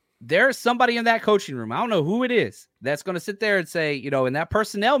 there's somebody in that coaching room. I don't know who it is that's going to sit there and say, in that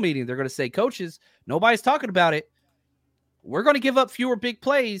personnel meeting, they're going to say, coaches, nobody's talking about it. We're going to give up fewer big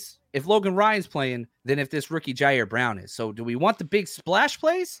plays if Logan Ryan's playing than if this rookie Jair Brown is. So do we want the big splash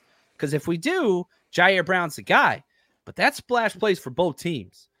plays? Because if we do, Jair Brown's the guy, but that's splash plays for both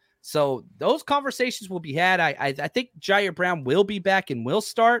teams. So those conversations will be had. I think Jair Brown will be back and will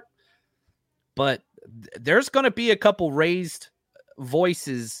start, but there's going to be a couple raised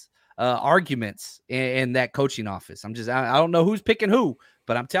voices, arguments in that coaching office. I don't know who's picking who,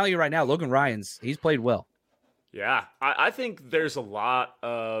 but I'm telling you right now, Logan Ryan's, he's played well. Yeah, I think there's a lot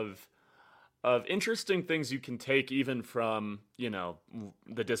of interesting things you can take even from,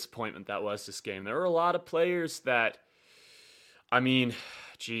 the disappointment that was this game. There were a lot of players that, I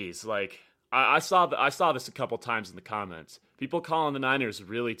saw this a couple times in the comments. People calling the Niners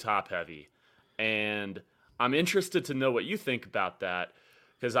really top heavy. And I'm interested to know what you think about that,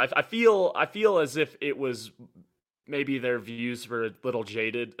 because I feel as if it was maybe their views were a little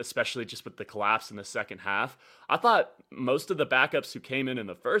jaded, especially just with the collapse in the second half. I thought most of the backups who came in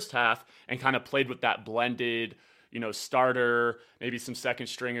the first half and kind of played with that blended, starter, maybe some second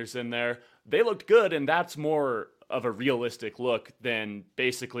stringers in there. they looked good, and that's more of a realistic look than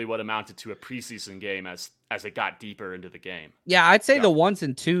basically what amounted to a preseason game as it got deeper into the game. Yeah, I'd say the 1s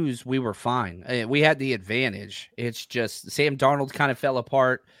and 2s, we were fine. We had the advantage. It's just Sam Darnold kind of fell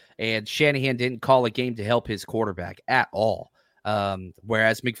apart, and Shanahan didn't call a game to help his quarterback at all.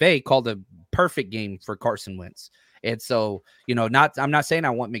 Whereas McVay called a perfect game for Carson Wentz. And so, I'm not saying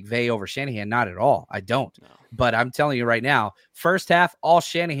I want McVay over Shanahan, not at all. I don't. No. But I'm telling you right now, first half, all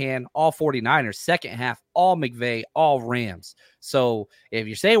Shanahan, all 49ers. Second half, all McVay, all Rams. So if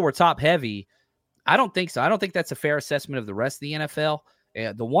you say we're top heavy, I don't think so. I don't think that's a fair assessment of the rest of the NFL.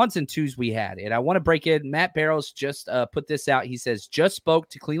 The 1s and 2s we had. And I want to break in. Matt Barrows just put this out. He says, just spoke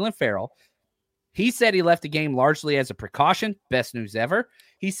to Cleveland Farrell. He said he left the game largely as a precaution. Best news ever.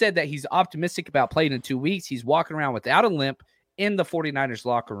 He said that he's optimistic about playing in 2 weeks. He's walking around without a limp in the 49ers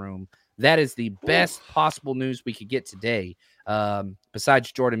locker room. That is the best possible news we could get today.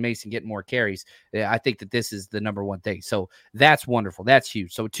 Besides Jordan Mason getting more carries, I think that this is the number one thing. So that's wonderful. That's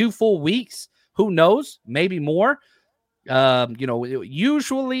huge. So 2 full weeks. Who knows? Maybe more.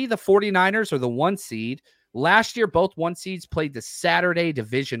 Usually the 49ers are the 1 seed. Last year, both 1 seeds played the Saturday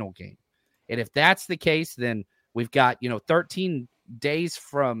divisional game. And if that's the case, then we've got, 13 days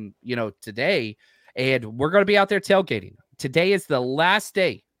from, today, and we're going to be out there tailgating. Today is the last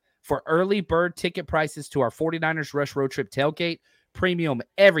day for early bird ticket prices to our 49ers Rush Road Trip tailgate. Premium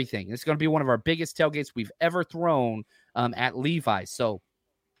everything. It's going to be one of our biggest tailgates we've ever thrown at Levi's. So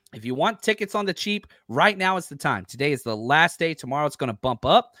if you want tickets on the cheap, right now is the time. Today is the last day. Tomorrow it's going to bump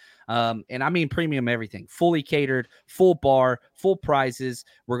up. And I mean premium everything. Fully catered, full bar, full prizes.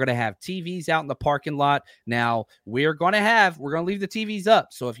 We're going to have TVs out in the parking lot. Now, we're going to leave the TVs up.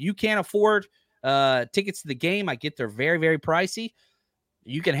 So if you can't afford tickets to the game, I get they're very, very pricey.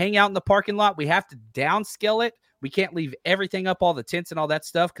 You can hang out in the parking lot. We have to downscale it. We can't leave everything up, all the tents and all that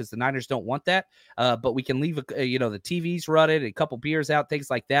stuff, because the Niners don't want that. But we can leave, the TVs running, a couple beers out, things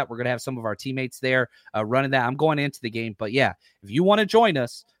like that. We're going to have some of our teammates there running that. I'm going into the game. But, yeah, if you want to join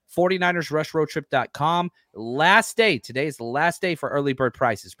us, 49ersrushroadtrip.com. Last day. Today is the last day for early bird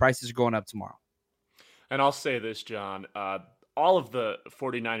prices. Prices are going up tomorrow. And I'll say this, John. All of the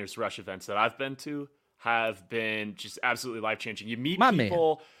 49ers Rush events that I've been to have been just absolutely life-changing. You meet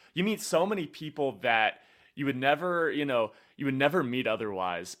you meet so many people that you would never meet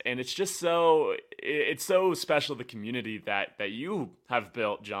otherwise. And it's just it's so special, the community that you have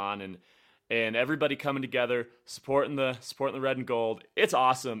built, John, and everybody coming together, supporting the red and gold. It's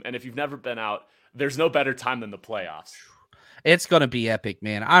awesome. And if you've never been out, there's no better time than the playoffs. It's going to be epic,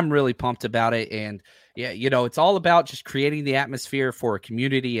 man. I'm really pumped about it. And yeah, it's all about just creating the atmosphere for a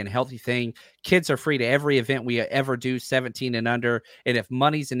community and healthy thing. Kids are free to every event we ever do, 17 and under. And if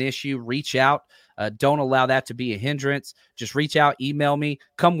money's an issue, reach out. Don't allow that to be a hindrance. Just reach out, email me,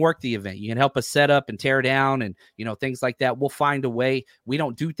 come work the event. You can help us set up and tear down and, things like that. We'll find a way. We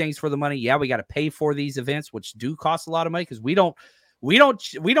don't do things for the money. Yeah, we got to pay for these events, which do cost a lot of money because we don't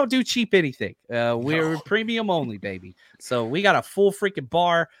do cheap anything. We're premium only, baby. So we got a full freaking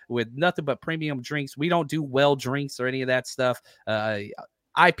bar with nothing but premium drinks. We don't do well drinks or any of that stuff.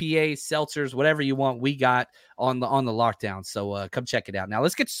 IPAs, seltzers, whatever you want, we got on the lockdown. So come check it out. Now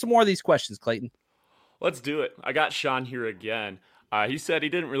let's get to some more of these questions, Clayton. Let's do it. I got Sean here again. He said he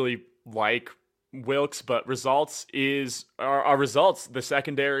didn't really like Wilks, but our results. The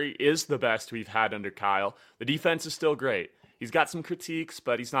secondary is the best we've had under Kyle. The defense is still great. He's got some critiques,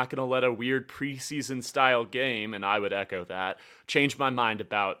 but he's not going to let a weird preseason style game, and I would echo that, change my mind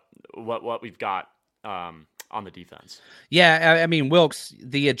about what we've got on the defense. Yeah, I mean, Wilks,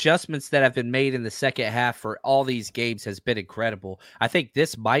 the adjustments that have been made in the second half for all these games has been incredible. I think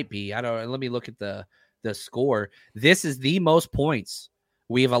this might be, let me look at the score. This is the most points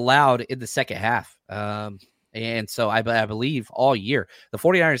we've allowed in the second half. And so I believe all year, the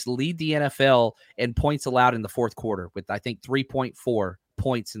 49ers lead the NFL in points allowed in the fourth quarter with, I think, 3.4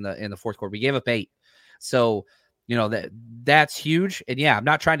 points in the fourth quarter. We gave up 8. So, that's huge. And yeah, I'm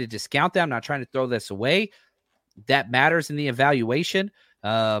not trying to discount that. I'm not trying to throw this away. That matters in the evaluation.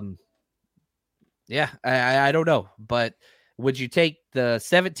 I don't know, but would you take the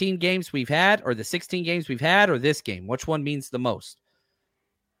 17 games we've had or the 16 games we've had or this game? Which one means the most?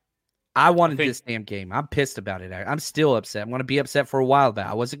 I wanted this damn game. I'm pissed about it. I'm still upset. I'm going to be upset for a while about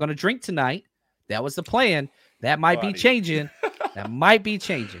it. I wasn't going to drink tonight. That was the plan. That might be changing. That might be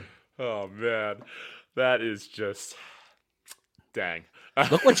changing. Oh, man. That is just... Dang.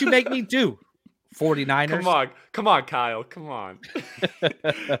 Look what you make me do, 49ers. Come on, Kyle. Come on.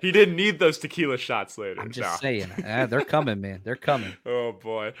 He didn't need those tequila shots later. I'm just saying. They're coming, man. They're coming. Oh,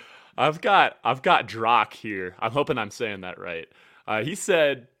 boy. I've got Drock here. I'm hoping I'm saying that right. He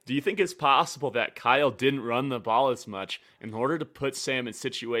said... Do you think it's possible that Kyle didn't run the ball as much in order to put Sam in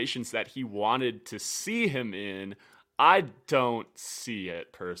situations that he wanted to see him in? I don't see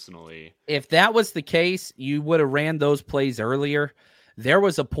it personally. If that was the case, you would have ran those plays earlier. There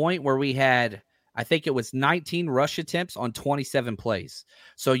was a point where we had, I think it was 19 rush attempts on 27 plays.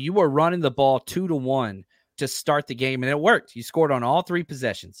 So you were running the ball 2-1 to start the game, and it worked. You scored on all 3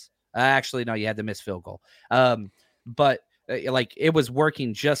 possessions. Actually, no, you had the missed field goal. But like it was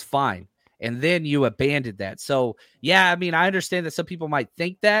working just fine. And then you abandoned that. So, yeah, I mean, I understand that some people might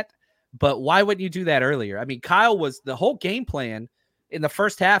think that, but why wouldn't you do that earlier? I mean, Kyle was the whole game plan in the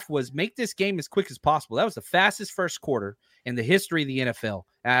first half was make this game as quick as possible. That was the fastest first quarter in the history of the NFL.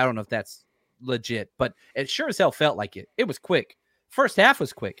 I don't know if that's legit, but it sure as hell felt like it. It was quick. First half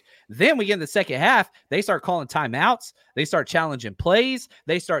was quick. Then we get in the second half, they start calling timeouts. They start challenging plays.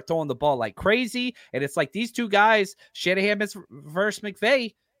 They start throwing the ball like crazy. And it's like these two guys, Shanahan versus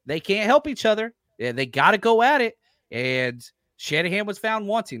McVay, they can't help each other. They got to go at it. And Shanahan was found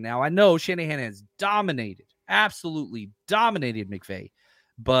wanting. Now, I know Shanahan has absolutely dominated McVay.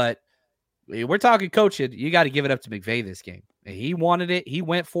 But we're talking coaching. You got to give it up to McVay this game. He wanted it. He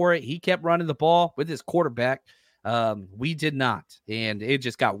went for it. He kept running the ball with his quarterback. We did not, and it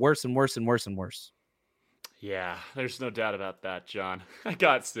just got worse and worse and worse and worse. Yeah, there's no doubt about that, John. I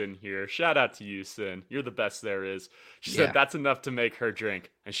got Sin here. Shout out to you, Sin. You're the best there is. She said that's enough to make her drink,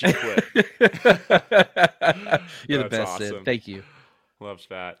 and she quit. You're the best, awesome. Sin. Thank you. Loves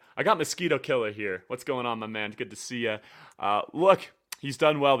that. I got Mosquito Killer here. What's going on, my man? Good to see you. Look, he's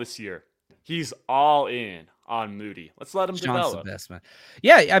done well this year. He's all in on Moody. Let's let him develop. The best, man.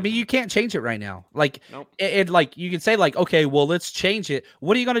 Yeah, I mean, you can't change it right now. Like, nope. Like you can say, like, okay, well, let's change it.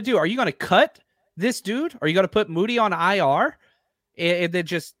 What are you going to do? Are you going to cut this dude? Are you going to put Moody on IR and then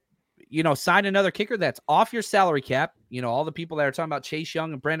just, sign another kicker that's off your salary cap? All the people that are talking about Chase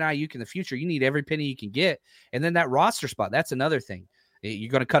Young and Brandon Ayuk in the future, you need every penny you can get. And then that roster spot, that's another thing.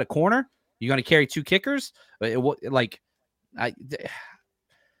 You're going to cut a corner? You're going to carry 2 kickers?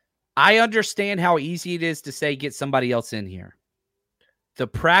 I understand how easy it is to say get somebody else in here. The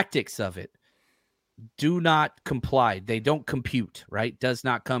practice of it do not comply. They don't compute, right? Does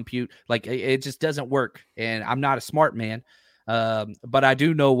not compute. Like it just doesn't work. And I'm not a smart man, but I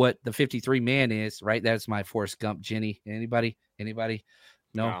do know what the 53 man is, right? That's my Forrest Gump. Jenny, anybody?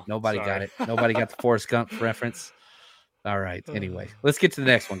 No, nobody sorry. Got it. Nobody got the Forrest Gump reference. All right. Anyway, let's get to the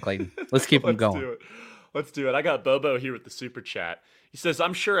next one, Clayton. Let's keep them going. Let's do it. I got Bobo here with the super chat. He says,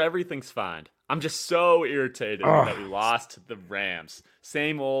 I'm sure everything's fine. I'm just so irritated that we lost to the Rams.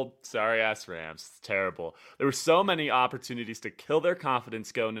 Same old sorry-ass Rams. It's terrible. There were so many opportunities to kill their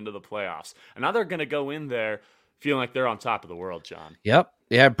confidence going into the playoffs. And now they're going to go in there feeling like they're on top of the world, John. Yep.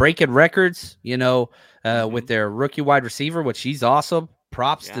 Yeah, breaking records, with their rookie wide receiver, which he's awesome.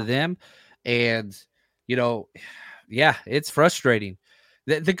 Props to them. And, it's frustrating.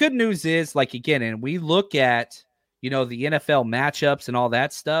 The good news is, like, again, and we look at, the NFL matchups and all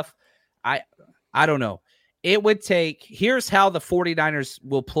that stuff. I don't know. It would take, here's how the 49ers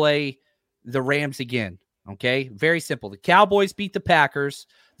will play the Rams again. Okay. Very simple. The Cowboys beat the Packers.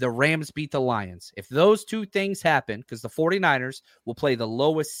 The Rams beat the Lions. If those 2 things happen, because the 49ers will play the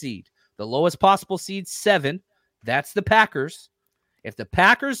lowest seed, the lowest possible seed, 7, that's the Packers. If the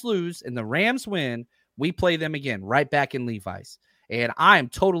Packers lose and the Rams win, we play them again, right back in Levi's. And I am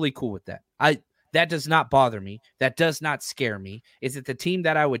totally cool with that. That does not bother me. That does not scare me. Is it the team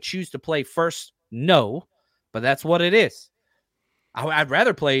that I would choose to play first? No, but that's what it is. I'd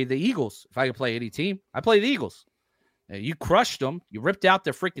rather play the Eagles. If I could play any team, I play the Eagles. You crushed them. You ripped out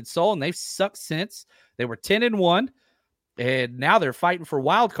their freaking soul, and they've sucked since. They were 10-1, and now they're fighting for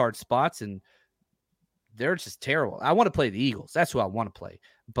wild card spots, and they're just terrible. I want to play the Eagles. That's who I want to play.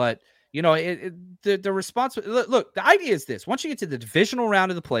 But the response. Look, the idea is this: once you get to the divisional round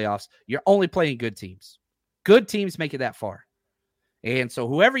of the playoffs, you're only playing good teams. Good teams make it that far, and so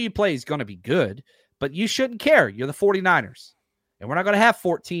whoever you play is going to be good. But you shouldn't care. You're the 49ers, and we're not going to have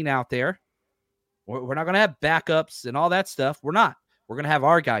 14 out there. We're not going to have backups and all that stuff. We're not. We're going to have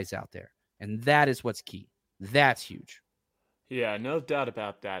our guys out there, and that is what's key. That's huge. Yeah, no doubt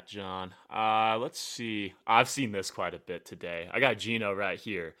about that, John. Let's see. I've seen this quite a bit today. I got Gino right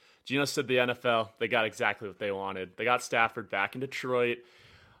here. Gino said the NFL, they got exactly what they wanted. They got Stafford back in Detroit.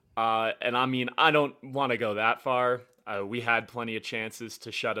 And I mean, I don't want to go that far. We had plenty of chances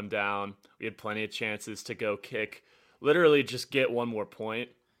to shut him down. We had plenty of chances to go kick, literally just get one more point.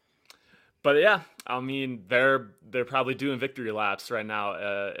 But yeah, I mean, they're probably doing victory laps right now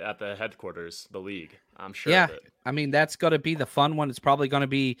at the headquarters, the league. I'm sure Yeah, of it. I mean, that's going to be the fun one. It's probably going to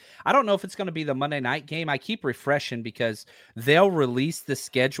be, I don't know if it's going to be the Monday night game. I keep refreshing because they'll release the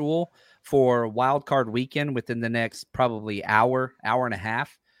schedule for Wild Card Weekend within the next probably hour and a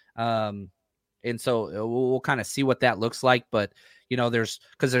half. And so we'll kind of see what that looks like. But,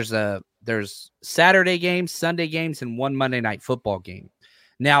 there's Saturday games, Sunday games, and one Monday night football game.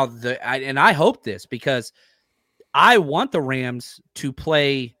 Now, I hope this because I want the Rams to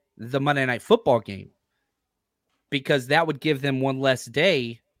play the Monday night football game, because that would give them one less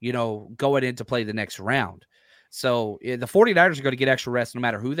day, going in to play the next round. So the 49ers are going to get extra rest no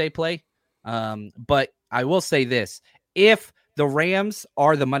matter who they play. But I will say this, if the Rams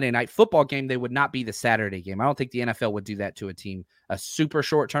are the Monday night football game, they would not be the Saturday game. I don't think the NFL would do that to a team. A super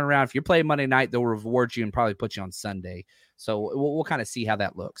short turnaround. If you're playing Monday night, they'll reward you and probably put you on Sunday. So we'll kind of see how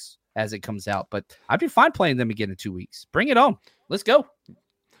that looks as it comes out. But I'd be fine playing them again in 2 weeks. Bring it on. Let's go.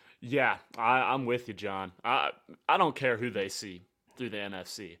 Yeah, I'm with you, John. I don't care who they see through the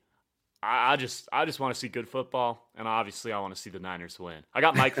NFC. I just want to see good football, and obviously I want to see the Niners win. I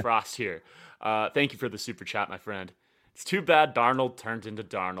got Mike Frost here. Thank you for the super chat, my friend. It's too bad Darnold turned into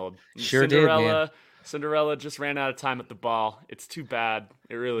Darnold. Sure did, man. Cinderella just ran out of time at the ball. It's too bad.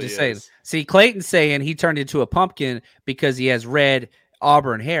 It really is. Saying. See, Clayton's saying he turned into a pumpkin because he has red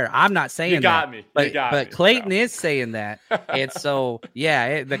auburn hair. I'm not saying that. You got me. But Clayton is saying that. And so,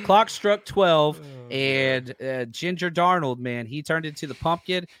 yeah, the clock struck 12, and Ginger Darnold, man, he turned into the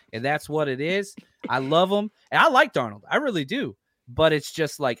pumpkin, and that's what it is. I love him, and I like Darnold. I really do. But it's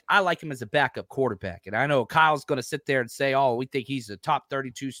just like, I like him as a backup quarterback. And I know Kyle's going to sit there and say, oh, we think he's a top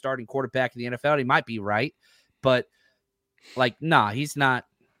 32 starting quarterback in the NFL. He might be right. But, nah, he's not.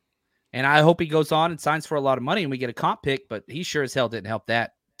 And I hope he goes on and signs for a lot of money and we get a comp pick, but he sure as hell didn't help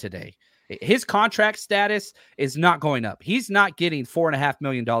that today. His contract status is not going up. He's not getting $4.5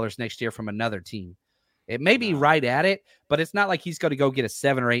 million next year from another team. It may be right at it, but it's not like he's going to go get a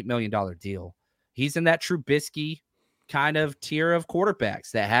 $7 or $8 million deal. He's in that Trubisky kind of tier of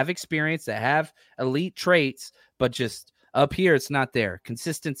quarterbacks that have experience, that have elite traits, but just up here, it's not there.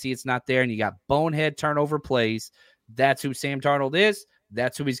 Consistency, it's not there. And you got bonehead turnover plays. That's who Sam Darnold is.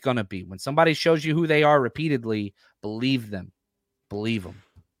 That's who he's going to be. When somebody shows you who they are repeatedly, believe them. Believe them.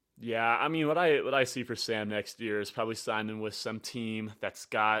 Yeah, I mean, what I see for Sam next year is probably signing with some team that's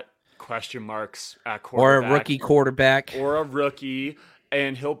got question marks at quarterback. Or a rookie quarterback. Or a rookie,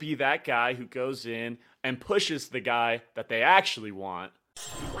 and he'll be that guy who goes in and pushes the guy that they actually want.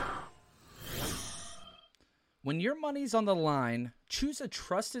 When your money's on the line, choose a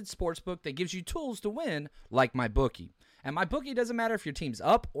trusted sportsbook that gives you tools to win, like MyBookie. And MyBookie doesn't matter if your team's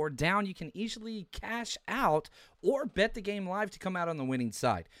up or down. You can easily cash out or bet the game live to come out on the winning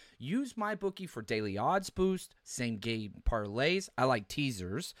side. Use MyBookie for daily odds boost, same game parlays, I like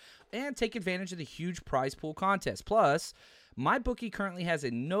teasers, and take advantage of the huge prize pool contest. Plus, MyBookie currently has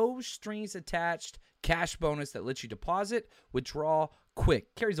a no strings attached cash bonus that lets you deposit, withdraw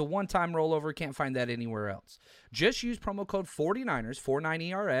quick. Carries a one-time rollover. Can't find that anywhere else. Just use promo code 49ers,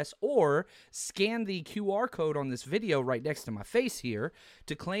 49ERS, or scan the QR code on this video right next to my face here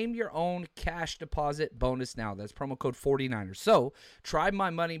to claim your own cash deposit bonus now. That's promo code 49ers. So try my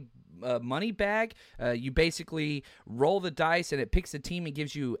money bag. You basically roll the dice and it picks a team and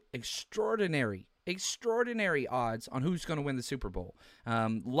gives you extraordinary odds on who's going to win the Super Bowl.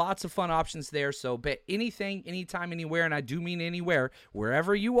 Lots of fun options there. So bet anything, anytime, anywhere, and I do mean anywhere.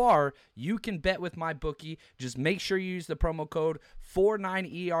 Wherever you are, you can bet with MyBookie. Just make sure you use the promo code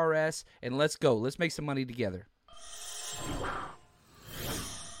 49ERS, and let's go. Let's make some money together.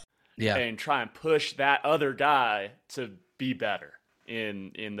 Yeah. And try and push that other guy to be better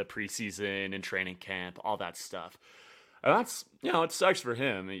in the preseason and training camp, all that stuff. And that's, it sucks for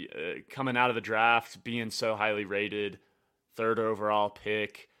him. Coming out of the draft, being so highly rated, third overall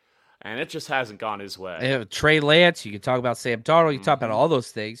pick, and it just hasn't gone his way. Trey Lance, you can talk about Sam Darnold, you can talk about all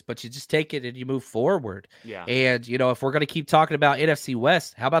those things, but you just take it and you move forward. Yeah. And, if we're going to keep talking about NFC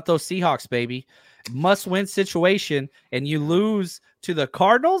West, how about those Seahawks, baby? Must-win situation, and you lose to the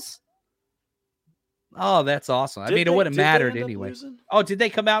Cardinals? Oh, that's awesome. It wouldn't have mattered anyway. Oh, did they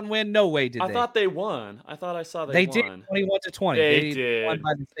come out and win? No way did they. I thought they won. I thought I saw they won. They did 21-20. They did. Won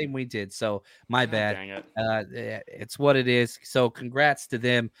by the same we did. So, my bad. Dang it. It's what it is. So, congrats to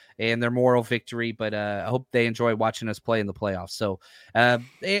them and their moral victory. But I hope they enjoy watching us play in the playoffs. So,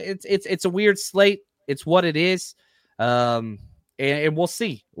 it's a weird slate. It's what it is. And we'll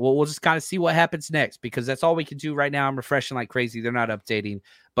see. We'll just kind of see what happens next because that's all we can do right now. I'm refreshing like crazy. They're not updating.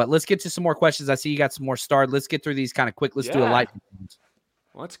 But let's get to some more questions. I see you got some more starred. Let's get through these kind of quick. Let's do a light.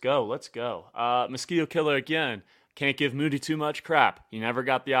 Let's go. Mosquito Killer again. Can't give Moody too much crap. He never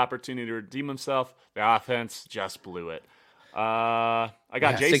got the opportunity to redeem himself. The offense just blew it. I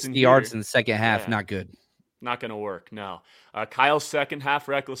got Jason 60 here. yards in the second half, Yeah. not good. Not going to work. No. Kyle's second half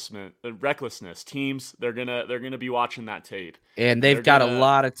recklessness. Teams, they're gonna be watching that tape, And they've got a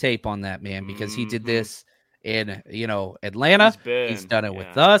lot of tape on that, man, because he did this in Atlanta. He's done it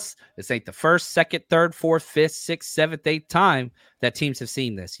with us. This ain't the first, second, third, fourth, fifth, sixth, seventh, eighth time that teams have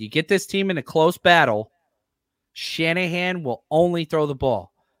seen this. You get this team in a close battle, Shanahan will only throw the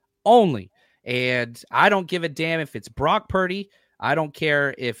ball. Only. And I don't give a damn if it's Brock Purdy. I don't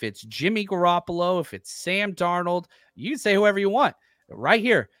care if it's Jimmy Garoppolo, if it's Sam Darnold. You can say whoever you want. Right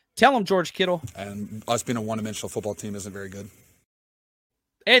here. Tell him, George Kittle. And us being a one-dimensional football team isn't very good.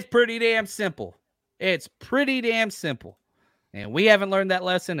 It's pretty damn simple. It's pretty damn simple. And we haven't learned that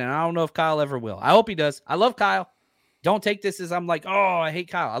lesson, and I don't know if Kyle ever will. I hope he does. I love Kyle. Don't take this as I'm like, oh, I hate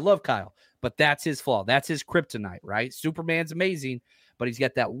Kyle. I love Kyle. But that's his flaw. That's his kryptonite, right? Superman's amazing, but he's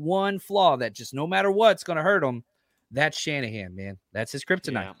got that one flaw that just no matter what's going to hurt him. That's Shanahan, man. That's his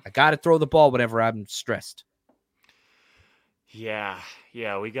kryptonite. Yeah. I got to throw the ball whenever I'm stressed. Yeah,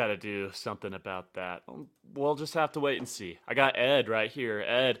 we got to do something about that. We'll just have to wait and see. I got Ed right here.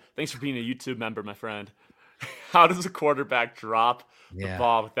 Ed, thanks for being a YouTube member, my friend. How does a quarterback drop the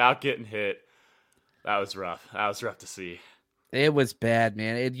ball without getting hit? That was rough. That was rough to see. It was bad,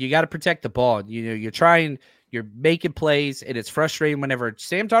 man. You got to protect the ball. You're making plays, and it's frustrating whenever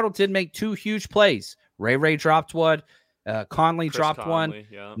Sam Darnold did make two huge plays. Ray dropped one. Chris dropped one.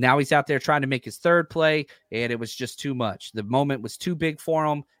 Yeah. Now he's out there trying to make his third play, and it was just too much. The moment was too big for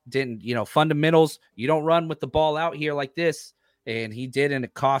him. Fundamentals, you don't run with the ball out here like this, and he did, and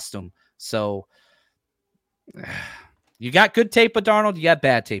it cost him. So you got good tape of Darnold, you got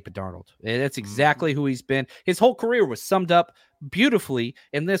bad tape of Darnold. That's exactly who he's been. His whole career was summed up beautifully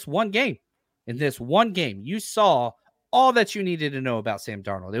in this one game. In this one game, you saw all that you needed to know about Sam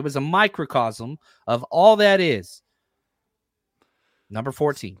Darnold. It was a microcosm of all that is. Number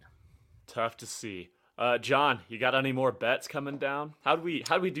 14. Tough to see. John, you got any more bets coming down? How do we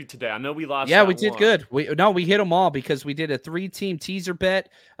do today? I know we lost. Yeah, we did good. We hit them all because we did a 3-team teaser bet.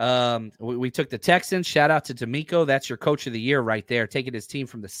 We took the Texans. Shout out to D'Amico. That's your coach of the year right there, taking his team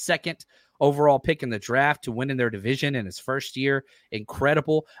from the second overall pick in the draft to win in their division in his first year.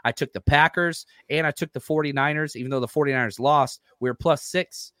 Incredible. I took the Packers and I took the 49ers. Even though the 49ers lost, we were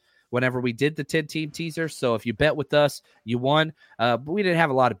 +6 whenever we did the 10-team teaser. So if you bet with us, you won. But we didn't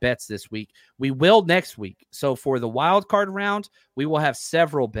have a lot of bets this week. We will next week. So for the wild card round, we will have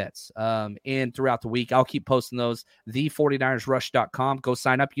several bets in throughout the week. I'll keep posting those. The49ersrush.com. Go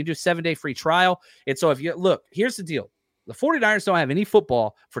sign up. You can do a 7-day free trial. And so if you look, here's the deal. The 49ers don't have any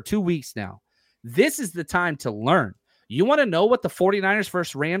football for 2 weeks now. This is the time to learn. You want to know what the 49ers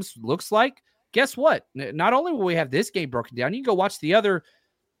versus Rams looks like? Guess what? Not only will we have this game broken down, you can go watch the other.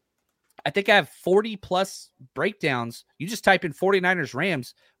 I think I have 40 plus breakdowns. You just type in 49ers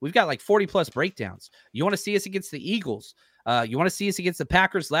Rams. We've got like 40 plus breakdowns. You want to see us against the Eagles. You want to see us against the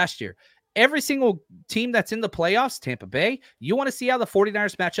Packers last year. Every single team that's in the playoffs, Tampa Bay, you want to see how the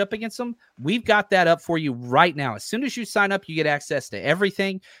 49ers match up against them? We've got that up for you right now. As soon as you sign up, you get access to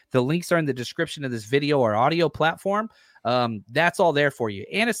everything. The links are in the description of this video or audio platform. That's all there for you.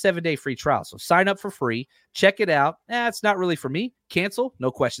 And a 7-day free trial. So sign up for free. Check it out. It's not really for me. Cancel.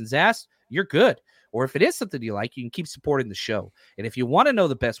 No questions asked. You're good. Or if it is something you like, you can keep supporting the show. And if you want to know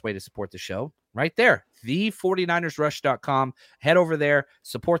the best way to support the show, right there, the49ersrush.com. Head over there,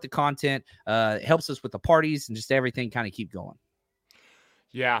 support the content. It helps us with the parties and just everything kind of keep going.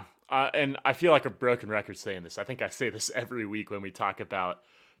 Yeah, and I feel like a broken record saying this. I think I say this every week when we talk about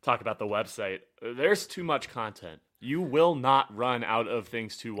the website. There's too much content. You will not run out of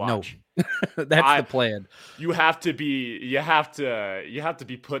things to watch. No. That's the plan. You have to be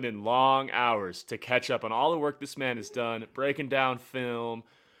putting in long hours to catch up on all the work this man has done, breaking down film,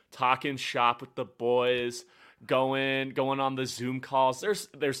 talking shop with the boys, going on the Zoom calls.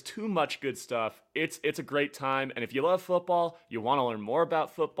 There's too much good stuff. It's a great time, and if you love football, you want to learn more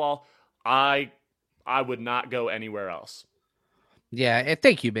about football, I would not go anywhere else. Yeah, and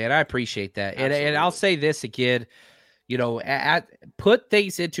thank you, man. I appreciate that. And I'll say this again, put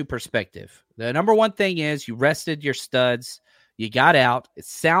things into perspective. The number one thing is you rested your studs. You got out. It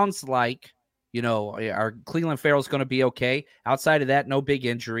sounds like, our Cleveland Farrell's going to be okay. Outside of that, no big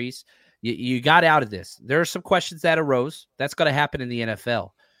injuries. You got out of this. There are some questions that arose. That's going to happen in the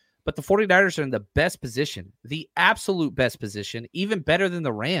NFL. But the 49ers are in the best position, the absolute best position, even better than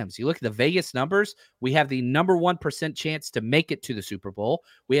the Rams. You look at the Vegas numbers, we have the number 1% chance to make it to the Super Bowl.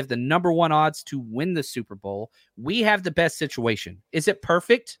 We have the number 1 odds to win the Super Bowl. We have the best situation. Is it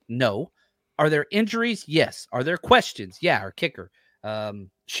perfect? No. Are there injuries? Yes. Are there questions? Yeah, our kicker.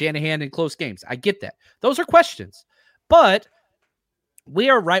 Shanahan in close games. I get that. Those are questions. But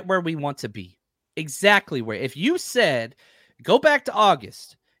we are right where we want to be. Exactly where. If you said, go back to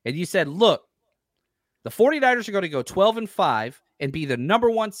August, and you said, look, the 49ers are going to go 12-5 and be the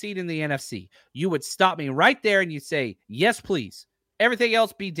number 1 seed in the NFC, you would stop me right there and you'd say, yes, please. Everything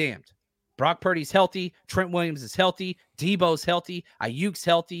else be damned. Brock Purdy's healthy. Trent Williams is healthy. Debo's healthy. Ayuk's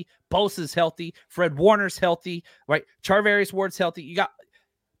healthy. Bosa's healthy. Fred Warner's healthy. Right? Charvarius Ward's healthy.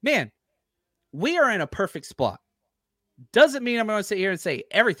 Man, we are in a perfect spot. Doesn't mean I'm going to sit here and say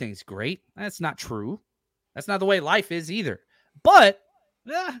everything's great. That's not true. That's not the way life is either. But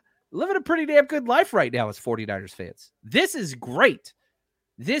living a pretty damn good life right now as 49ers fans. This is great.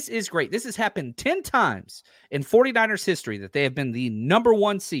 This is great. This has happened 10 times in 49ers history that they have been the number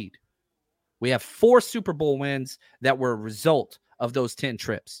 1 seed. We have 4 Super Bowl wins that were a result of those 10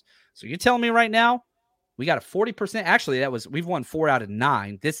 trips. So you're telling me right now we got a 40%? Actually, we've won 4 out of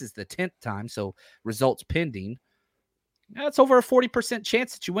 9. This is the 10th time, so results pending. That's over a 40%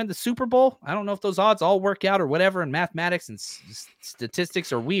 chance that you win the Super Bowl. I don't know if those odds all work out or whatever, and mathematics and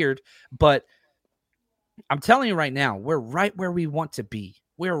statistics are weird, but I'm telling you right now, we're right where we want to be.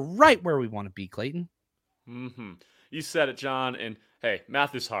 We're right where we want to be, Clayton. Mm-hmm. You said it, John, and hey,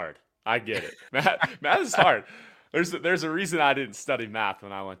 math is hard. I get it. Math is hard. There's a reason I didn't study math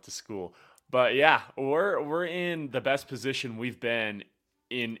when I went to school. But yeah, we're in the best position we've been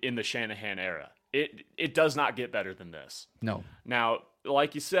in the Shanahan era. It does not get better than this. No. Now,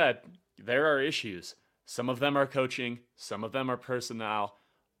 like you said, there are issues. Some of them are coaching, some of them are personnel,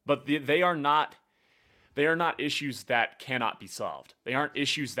 but they are not issues that cannot be solved. They aren't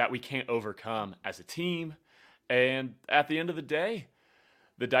issues that we can't overcome as a team. And at the end of the day,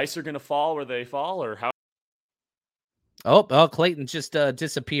 the dice are going to fall where they fall, or how. Oh, Clayton just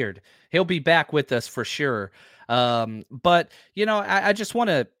disappeared. He'll be back with us for sure. But I just want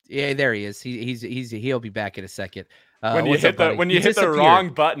to. Yeah, there he is. He'll be back in a second. When you hit the wrong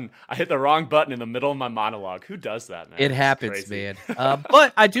button, I hit the wrong button in the middle of my monologue. Who does that, man? It happens, man.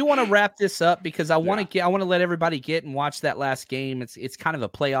 But I do want to wrap this up because I want to let everybody get and watch that last game. It's kind of a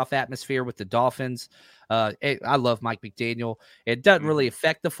playoff atmosphere with the Dolphins. I love Mike McDaniel. It doesn't really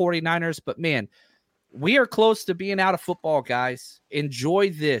affect the 49ers, but man, we are close to being out of football, guys.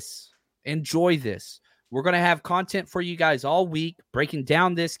 Enjoy this. We're going to have content for you guys all week, breaking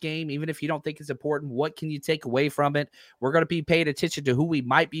down this game, even if you don't think it's important. What can you take away from it? We're going to be paying attention to who we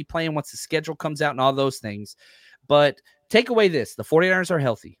might be playing once the schedule comes out and all those things. But take away this. The 49ers are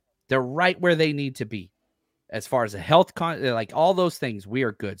healthy. They're right where they need to be. As far as the health, like all those things, we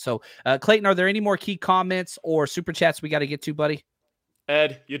are good. So, Clayton, are there any more key comments or super chats we got to get to, buddy?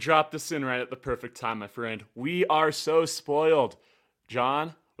 Ed, you dropped this in right at the perfect time, my friend. We are so spoiled,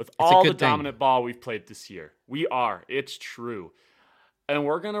 John, with all the dominant ball we've played this year. We are. It's true. And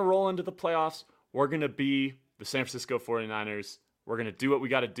we're going to roll into the playoffs. We're going to be the San Francisco 49ers. We're going to do what we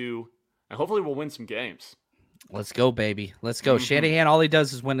got to do, and hopefully we'll win some games. Let's go, baby. Let's go. Shanahan, all he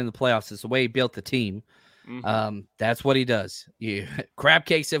does is win in the playoffs. It's the way he built the team. That's what he does. Crab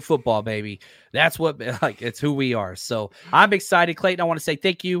cakes in football, baby. That's what, it's who we are. So I'm excited. Clayton, I want to say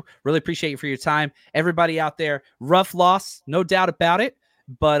thank you. Really appreciate you for your time. Everybody out there, rough loss, no doubt about it.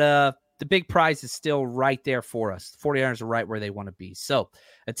 But the big prize is still right there for us. The 49ers are right where they want to be. So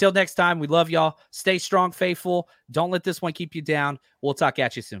until next time, we love y'all. Stay strong, faithful. Don't let this one keep you down. We'll talk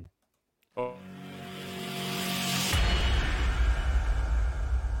at you soon.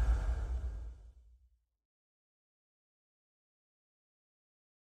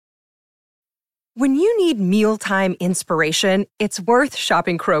 When you need mealtime inspiration, it's worth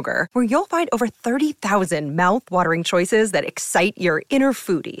shopping Kroger, where you'll find over 30,000 mouth-watering choices that excite your inner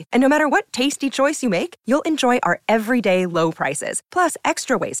foodie. And no matter what tasty choice you make, you'll enjoy our everyday low prices, plus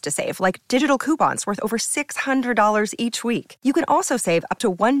extra ways to save, like digital coupons worth over $600 each week. You can also save up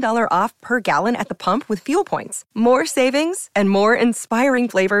to $1 off per gallon at the pump with fuel points. More savings and more inspiring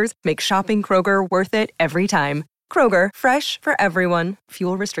flavors make shopping Kroger worth it every time. Kroger, fresh for everyone.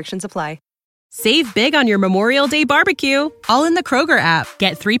 Fuel restrictions apply. Save big on your Memorial Day barbecue, all in the Kroger app.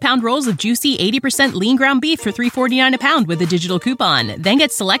 Get 3-pound rolls of juicy 80% lean ground beef for $3.49 a pound with a digital coupon. Then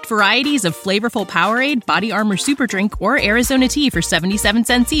get select varieties of flavorful Powerade, Body Armor Super Drink, or Arizona tea for 77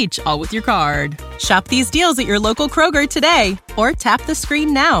 cents each, all with your card. Shop these deals at your local Kroger today, or tap the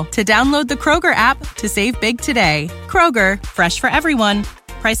screen now to download the Kroger app to save big today. Kroger, fresh for everyone.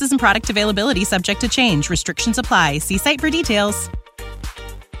 Prices and product availability subject to change. Restrictions apply. See site for details.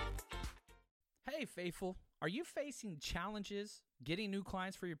 Hey, faithful, are you facing challenges getting new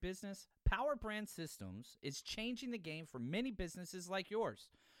clients for your business? Power Brand Systems is changing the game for many businesses like yours.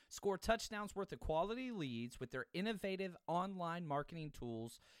 Score touchdowns worth of quality leads with their innovative online marketing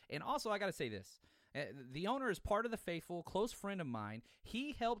tools. And also, I got to say this. The owner is part of the faithful, close friend of mine.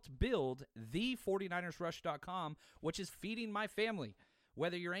 He helped build the 49ersrush.com, which is feeding my family.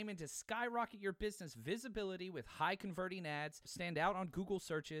 Whether you're aiming to skyrocket your business visibility with high-converting ads, stand out on Google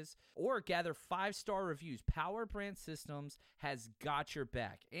searches, or gather 5-star reviews, Power Brand Systems has got your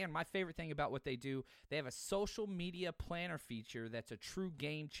back. And my favorite thing about what they do, they have a social media planner feature that's a true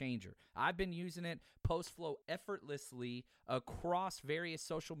game changer. I've been using it, post flow effortlessly across various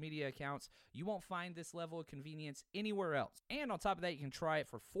social media accounts. You won't find this level of convenience anywhere else. And on top of that, you can try it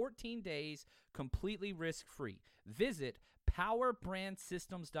for 14 days completely risk-free. Visit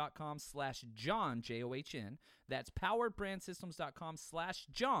powerbrandsystems.com/John, John. That's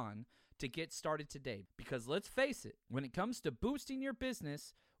powerbrandsystems.com/John to get started today. Because let's face it, when it comes to boosting your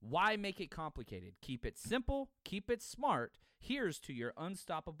business, why make it complicated? Keep it simple, keep it smart. Here's to your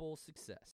unstoppable success.